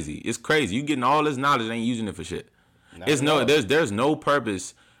just crazy. It's crazy. You getting all this knowledge and ain't using it for shit. There's no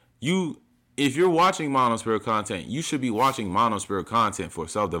purpose. If you're watching monosphere content, you should be watching monosphere content for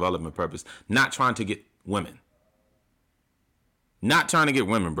self-development purpose, not trying to get women. Not trying to get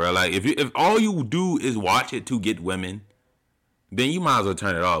women, bro. Like, if all you do is watch it to get women, then you might as well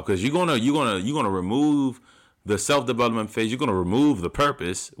turn it off, because you're gonna remove the self-development phase. You're gonna remove the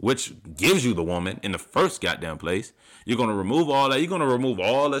purpose, which gives you the woman in the first goddamn place. You're gonna remove all that. You're gonna remove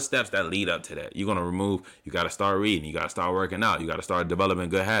all the steps that lead up to that. You're gonna remove. You gotta start reading. You gotta start working out. You gotta start developing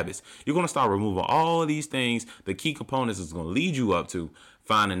good habits. You're gonna start removing all of these things. The key components is gonna lead you up to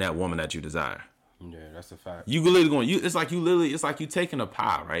finding that woman that you desire. Yeah, that's a fact. It's like you taking a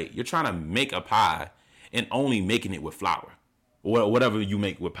pie, right? You're trying to make a pie and only making it with flour. Or whatever you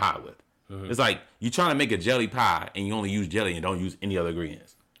make with pie with. Mm-hmm. It's like you trying to make a jelly pie and you only use jelly and don't use any other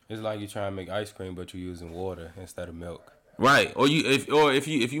ingredients. It's like you trying to make ice cream but you're using water instead of milk. Right. Or if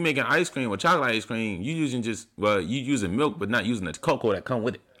you making ice cream or chocolate ice cream, you using milk but not using the cocoa that come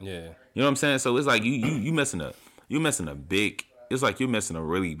with it. Yeah. You know what I'm saying? So it's like you missing a big. It's like you're missing a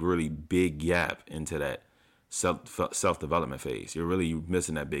really, really big gap into that self development phase. You're really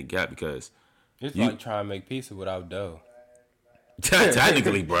missing that big gap because it's like trying to make pizza without dough.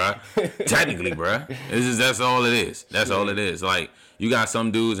 Technically, bruh. That's all it is. That's all it is. Like, you got some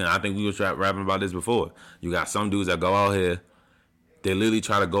dudes, and I think we was rapping about this before. You got some dudes that go out here, they literally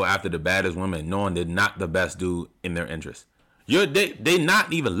try to go after the baddest women, knowing they're not the best dude in their interest. They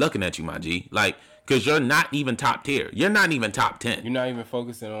not even looking at you, my G. Like, because you're not even top tier. You're not even top 10. You're not even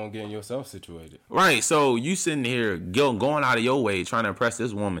focusing on getting yourself situated. Right. So you sitting here going out of your way trying to impress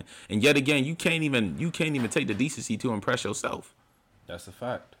this woman, and yet again, you can't even take the decency to impress yourself. That's a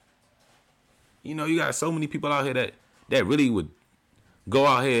fact. You got so many people out here that really would go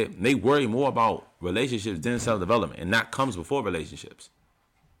out here and they worry more about relationships than self-development, and that comes before relationships.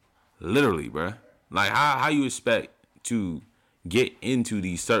 Literally, bruh. Like, how you expect to get into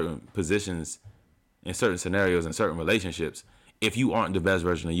these certain positions in certain scenarios and certain relationships if you aren't the best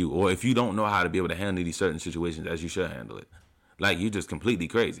version of you, or if you don't know how to be able to handle these certain situations as you should handle it. Like, you're just completely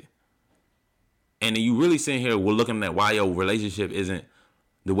crazy. And then you really sitting here, we're looking at why your relationship isn't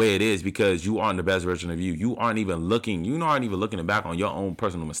the way it is because you aren't the best version of you. You aren't even looking back on your own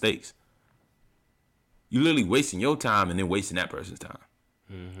personal mistakes. You're literally wasting your time and then wasting that person's time.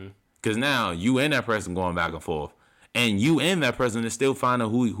 Because now you and that person going back and forth, and you and that person is still finding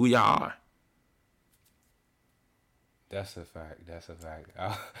who y'all are. That's a fact. I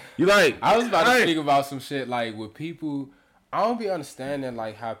was about to speak about some shit like with people. I don't be understanding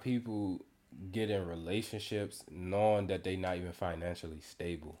like how people get in relationships knowing that they not even financially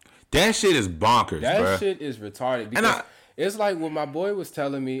stable. That shit is bonkers, That shit is retarded. Because it's like what my boy was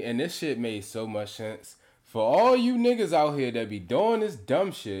telling me, and this shit made so much sense. For all you niggas out here that be doing this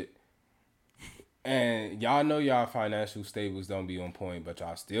dumb shit, And y'all know y'all financial stables don't be on point, but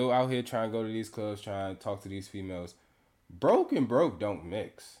y'all still out here trying to go to these clubs, trying to talk to these females. Broke and broke don't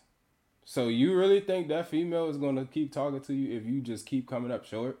mix. So you really think that female is gonna keep talking to you if you just keep coming up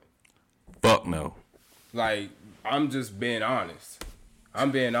short? Fuck no. Like, I'm just being honest.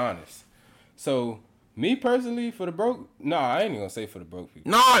 I'm being honest. So, me personally, for the broke, I ain't even gonna say for the broke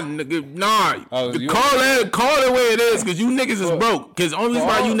people. Nah, nigga, nah. Oh, Call it where it is, because you niggas is broke. Because only reason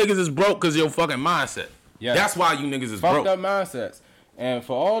why you niggas is broke because your fucking mindset. Yeah. That's why you niggas is broke. Fucked up mindsets. And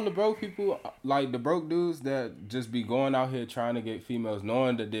for all the broke people, like the broke dudes that just be going out here trying to get females,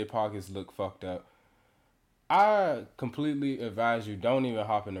 knowing that their pockets look fucked up, I completely advise you, don't even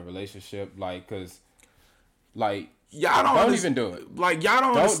hop in a relationship, like, cause, like, y'all don't even do it. Like, y'all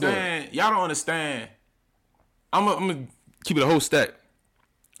don't understand. Y'all don't understand. I'm gonna keep it a whole stack.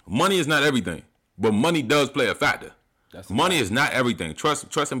 Money is not everything, but money does play a factor. Money is not everything.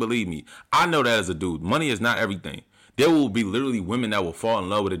 Trust and believe me. I know that as a dude. Money is not everything. There will be literally women that will fall in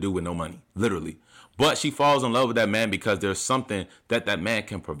love with a dude with no money, literally. But she falls in love with that man because there's something that man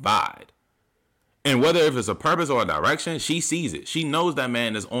can provide. And whether if it's a purpose or a direction, she sees it. She knows that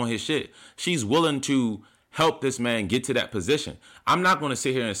man is on his shit. She's willing to help this man get to that position. I'm not going to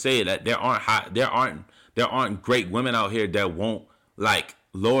sit here and say that there aren't great women out here that won't like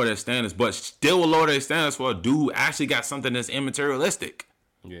lower their standards, but still will lower their standards for a dude who actually got something that's immaterialistic.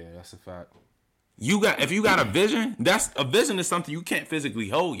 Yeah, that's a fact. If you got a vision, a vision is something you can't physically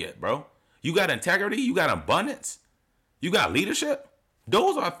hold yet, bro. You got integrity, you got abundance, you got leadership.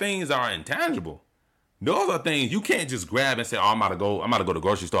 Those are things that are intangible. Those are things you can't just grab and say, "Oh, I'm about to go to the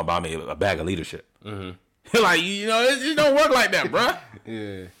grocery store and buy me a bag of leadership." Mm-hmm. Like, you know, it don't work like that, bro. Yeah,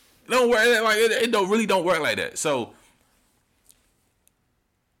 it don't work like it. Don't work like that. So,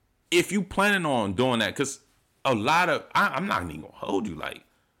 if you planning on doing that, because a lot of I'm not even gonna hold you like.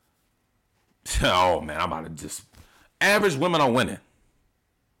 Oh man, I'm about to just. Average women are winning.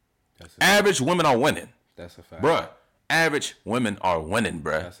 Average women are winning. That's a fact, bruh. Average women are winning,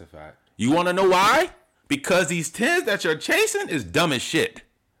 bruh. That's a fact. You want to know why? Because these 10s that you're chasing is dumb as shit.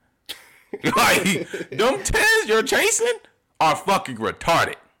 Like, them 10s you're chasing are fucking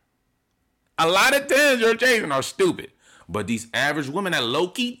retarded. A lot of 10s you're chasing are stupid. But these average women that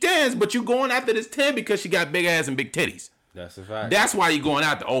low-key 10s, but you going after this 10 because she got big ass and big titties. That's a fact. That's why you going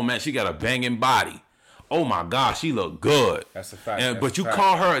after, oh man, she got a banging body. Oh my gosh, she look good. That's a fact. But you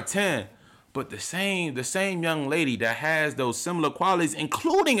call her a 10. But the same young lady that has those similar qualities,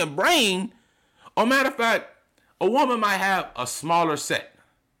 including a brain, or matter of fact, a woman might have a smaller set.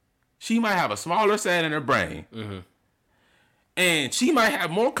 She might have a smaller set in her brain. Mm-hmm. And she might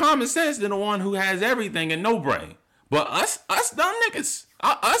have more common sense than the one who has everything and no brain. But us dumb niggas,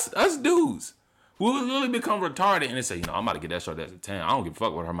 us dudes, we will literally become retarded and they say, I'm about to get that short as a 10. I don't give a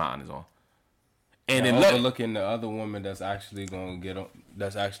fuck what her mind is on. And then overlooking the other woman that's actually gonna get on,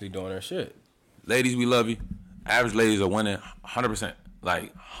 that's actually doing her shit. Ladies, we love you. Average ladies are winning 100%.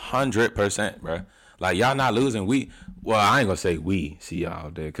 Like 100%, bro. Like, y'all not losing. I ain't gonna say we see y'all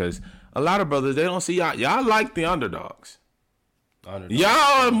out there, because a lot of brothers, they don't see y'all. Y'all like the underdogs.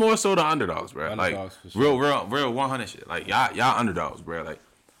 Y'all are more so the underdogs, bro. Underdogs, like, sure. real 100 shit. Like, y'all underdogs, bro. Like,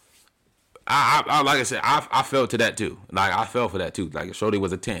 I like I said, I fell to that too. Like, I fell for that too. Like, Shorty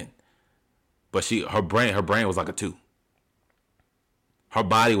was a 10. But her brain was like a 2. Her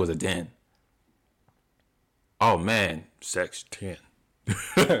body was a 10. Oh man, sex 10.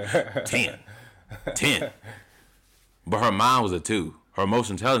 10. But her mind was a 2. Her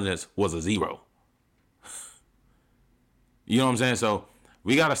emotional intelligence was a 0. You know what I'm saying? So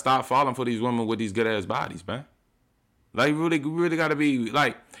we gotta stop falling for these women with these good ass bodies, man. Like, we really gotta be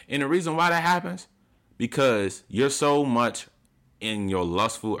like, and the reason why that happens, because you're so much in your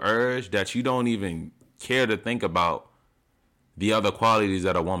lustful urge that you don't even care to think about the other qualities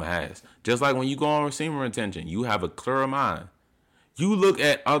that a woman has. Just like when you go on semen retention, you have a clearer mind. You look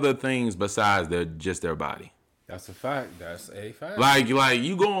at other things besides just their body. That's a fact. That's a fact. Like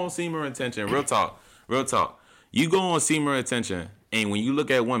you go on semen retention, real talk. You go on semen retention, and when you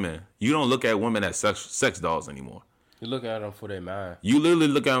look at women, you don't look at women as sex dolls anymore. You look at them for their mind. You literally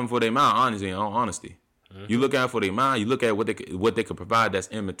look at them for their mind, honesty. Mm-hmm. You look at for their mind. You look at what they could provide that's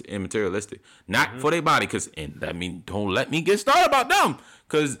immaterialistic, not for their body. Don't let me get started about them.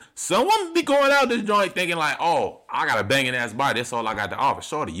 Cause someone be going out this joint thinking like, oh, I got a banging ass body. That's all I got to offer.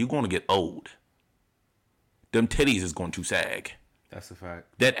 Shorty, you gonna get old. Them titties is going to sag. That's a fact.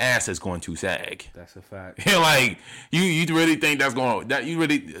 That ass is going to sag. That's a fact. Like, you really think that's going that you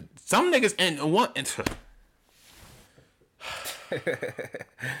really some niggas and one.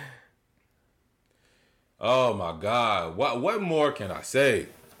 Oh my God! What more can I say?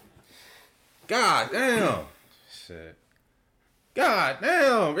 God damn. Shit. God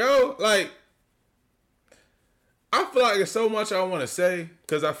damn, yo. Like, I feel like there's so much I want to say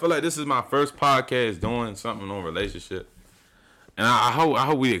because I feel like this is my first podcast doing something on relationship. And I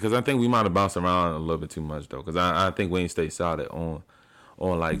hope we, because I think we might have bounced around a little bit too much, though. Because I think we ain't stay solid on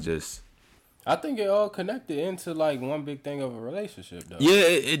like, just. I think it all connected into, like, one big thing of a relationship, though. Yeah,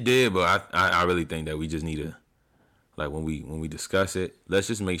 it did, but I really think that we just need to, like, when we discuss it, let's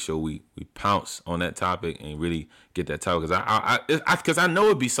just make sure we pounce on that topic and really get that topic. Because I know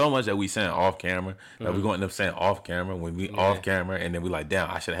it'd be so much that we saying off camera that we're going to end up saying off camera when we off camera, and then we like, damn,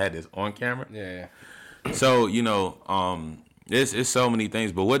 I should have had this on camera. Yeah. So, you know, it's so many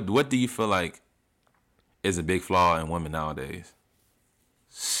things, but what do you feel like is a big flaw in women nowadays?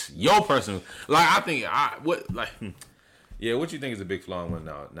 Your personal, like, I think what you think is a big flaw in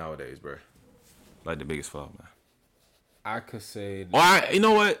women nowadays, bro? Like the biggest flaw, man. I could say. You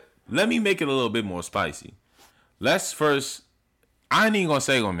know what? Let me make it a little bit more spicy. Let's first. I ain't even gonna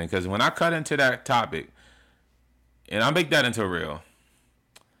say women because when I cut into that topic, and I make that into real.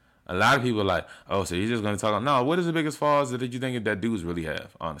 A lot of people are like, oh, so you're just gonna talk? No, what is the biggest flaws that you think that dudes really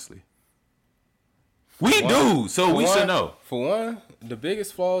have? Honestly, we do, so we should know. For one, the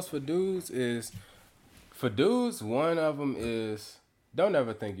biggest flaws for dudes is, one of them is don't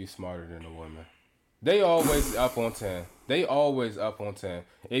ever think you smarter than a woman. They always up on 10. They always up on 10.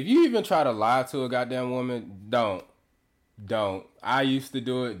 If you even try to lie to a goddamn woman, don't. I used to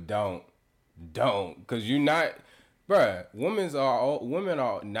do it. Don't. Cause you're not, bruh. Women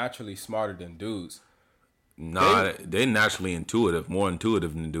are naturally smarter than dudes. Nah, they're naturally intuitive, more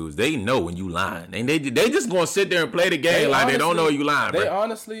intuitive than dudes. They know when you lying, and they just gonna sit there and play the game like honestly, they don't know you lying. They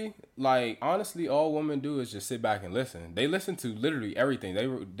bro. honestly, all women do is just sit back and listen. They listen to literally everything.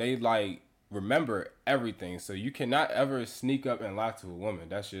 They like remember everything. So you cannot ever sneak up and lie to a woman.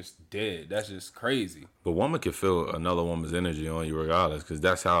 That's just dead. That's just crazy. But woman can feel another woman's energy on you regardless, because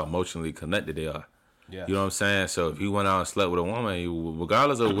that's how emotionally connected they are. Yeah. You know what I'm saying? So if you went out and slept with a woman,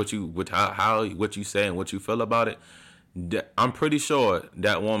 regardless of what you say and what you feel about it, I'm pretty sure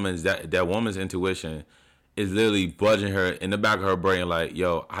that woman's intuition is literally budging her in the back of her brain like,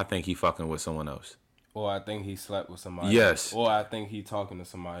 yo, I think he fucking with someone else. Or I think he slept with somebody else. Or I think he talking to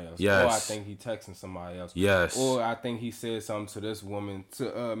somebody else. Yes. Or I think he texting somebody else. Yes. Or I think he said something to this woman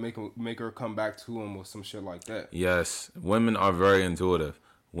to make her come back to him or some shit like that. Yes. Women are very intuitive.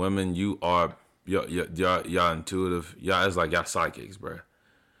 Women, y'all intuitive. Y'all, it's like y'all psychics, bro.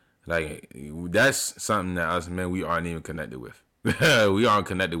 Like, that's something that us men, we aren't even connected with. We aren't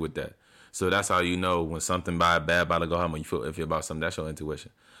connected with that. So that's how you know when something bad about to go home, when you feel iffy about something. That's your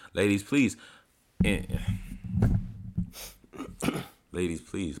intuition. Ladies, please. Ladies,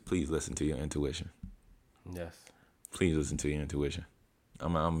 please listen to your intuition. Yes. Please listen to your intuition.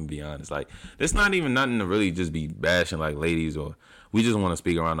 I'm gonna be honest. Like, there's not even nothing to really just be bashing like ladies, or we just want to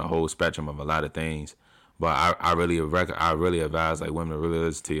speak around the whole spectrum of a lot of things. But I really advise like women to really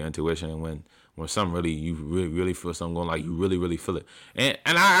listen to your intuition, and when something really you really feel something going, like you really feel it. And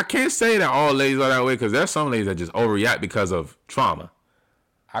I can't say that all ladies are that way, because there's some ladies that just overreact because of trauma.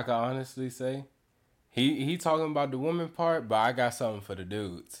 I can honestly say he talking about the woman part, but I got something for the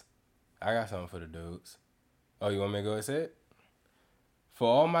dudes. Oh, you want me to go ahead and say it? For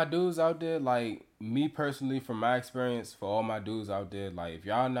all my dudes out there, like me personally, from my experience, for all my dudes out there, like if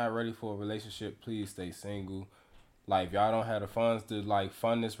y'all not ready for a relationship, please stay single. Like if y'all don't have the funds to like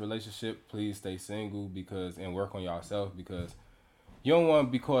fund this relationship, please stay single and work on yourself, because you don't want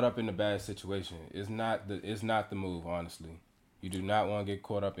to be caught up in a bad situation. It's not the move, honestly. You do not want to get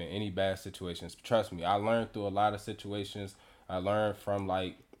caught up in any bad situations. Trust me, I learned through a lot of situations. I learned from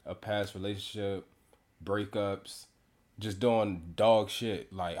like a past relationship, breakups, just doing dog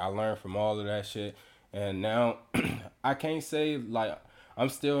shit. Like I learned from all of that shit, and now I can't say like I'm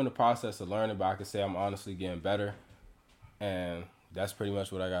still in the process of learning, but I can say I'm honestly getting better, and that's pretty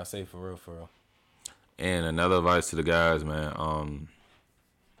much what I gotta say for real. And another advice to the guys, man,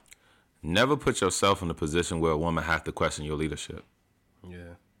 never put yourself in a position where a woman has to question your leadership.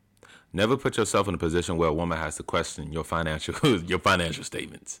 Yeah. Never put yourself in a position where a woman has to question your financial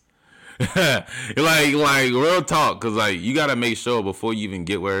statements. like real talk, because like you gotta make sure before you even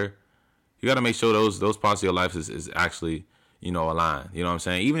get where, you gotta make sure those parts of your life is actually, you know, aligned. You know what I'm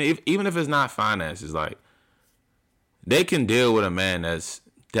saying? Even if it's not finances, like they can deal with a man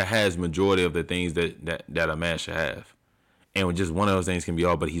that has majority of the things that a man should have, and just one of those things can be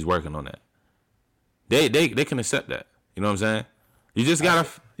all, but he's working on that. They can accept that. You know what I'm saying? You just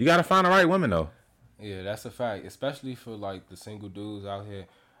gotta find the right women though. Yeah, that's a fact, especially for like the single dudes out here.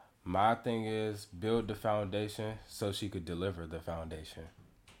 My thing is build the foundation so she could deliver the foundation.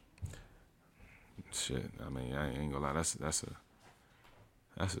 Shit, I mean, I ain't gonna lie.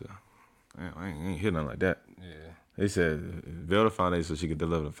 I ain't hear nothing like that. Yeah. They said build a foundation so she could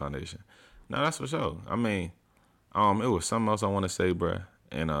deliver the foundation. No, that's for sure. I mean, it was something else I want to say, bruh.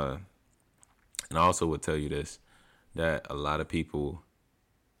 And I also would tell you this, that a lot of people,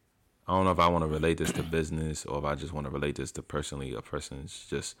 I don't know if I want to relate this to business or if I just want to relate this to personally a person's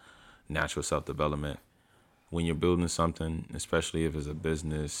just natural self-development. When you're building something, especially if it's a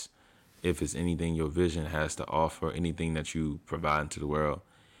business, if it's anything your vision has to offer, anything that you provide into the world,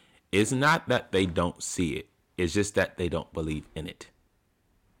 it's not that they don't see it. It's just that they don't believe in it.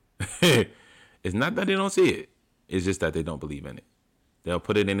 It's not that they don't see it. It's just that they don't believe in it. They'll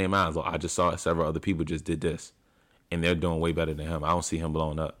put it in their minds. Oh, I just saw several other people just did this, and they're doing way better than him. I don't see him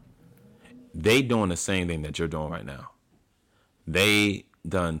blowing up. They doing the same thing that you're doing right now. They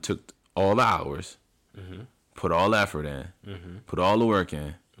done took all the hours, put all the effort in, put all the work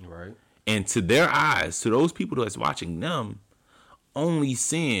in. Right. And to their eyes, to those people that's watching them, only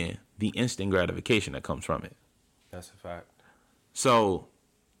seeing the instant gratification that comes from it. That's a fact. So,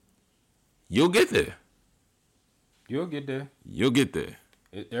 you'll get there. You'll get there. You'll get there.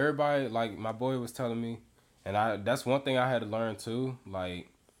 Everybody, like my boy was telling me, and that's one thing I had to learn too. Like,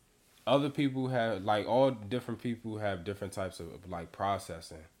 other people have, like, all different people have different types of, like,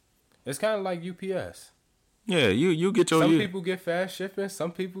 processing. It's kind of like UPS. Yeah, you get your... Some people get fast shipping.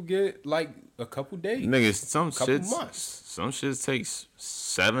 Some people get, like, a couple days. Niggas, some shit takes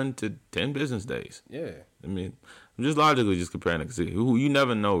 7 to 10 business days. Yeah. I mean, I'm just logically just comparing it. You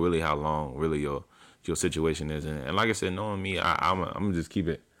never know really how long really your situation is. And like I said, knowing me, I'm going to just keep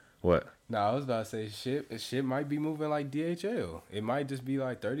it... What? No, I was about to say shit might be moving like DHL. It might just be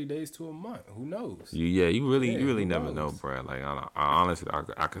like 30 days to a month. Who knows? You really never know, bro. Like, I honestly,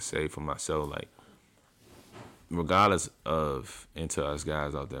 I could say for myself, like, regardless of, and to us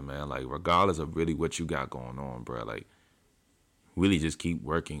guys out there, man, like, regardless of really what you got going on, bro, like, really just keep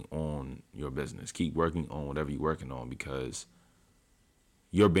working on your business. Keep working on whatever you're working on, because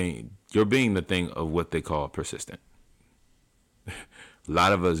you're being the thing of what they call persistent. A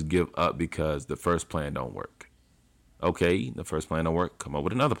lot of us give up because the first plan don't work. Okay, the first plan don't work, come up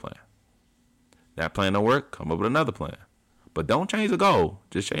with another plan. That plan don't work, come up with another plan. But don't change the goal,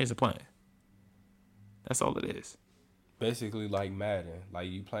 just change the plan. That's all it is. Basically like Madden. Like,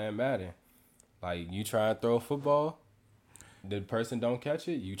 you playing Madden. Like, you try to throw a football, the person don't catch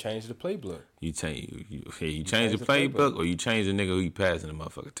it, you change the playbook. You change the playbook, or you change the nigga who you passing the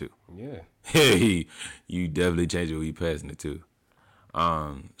motherfucker to. Yeah. You definitely change who you passing it to.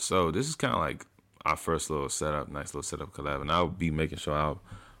 So this is kind of like our first little setup, nice little setup collab, and I'll be making sure I'll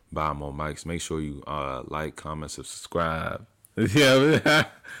buy more mics. Make sure you like, comment, subscribe. Yeah.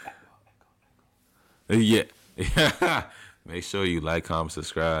 Make sure you like, comment,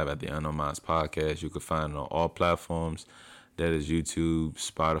 subscribe at the Unknown Minds Podcast. You can find it on all platforms. That is YouTube,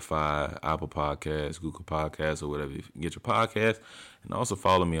 Spotify, Apple Podcasts, Google Podcasts, or whatever you get your podcast. And also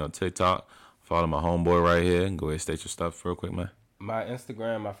follow me on TikTok. Follow my homeboy right here. And go ahead and state your stuff real quick, man. My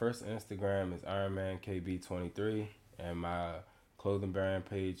first Instagram is IronManKB23, and my clothing brand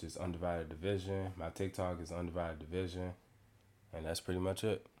page is Undivided Division. My TikTok is Undivided Division, and that's pretty much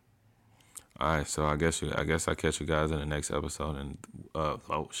it. All right, so I guess I catch you guys in the next episode. And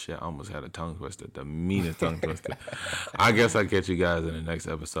oh shit, I almost had a tongue twister, the meanest tongue twister. I guess I catch you guys in the next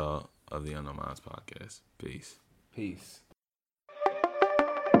episode of the Unknown Minds Podcast. Peace.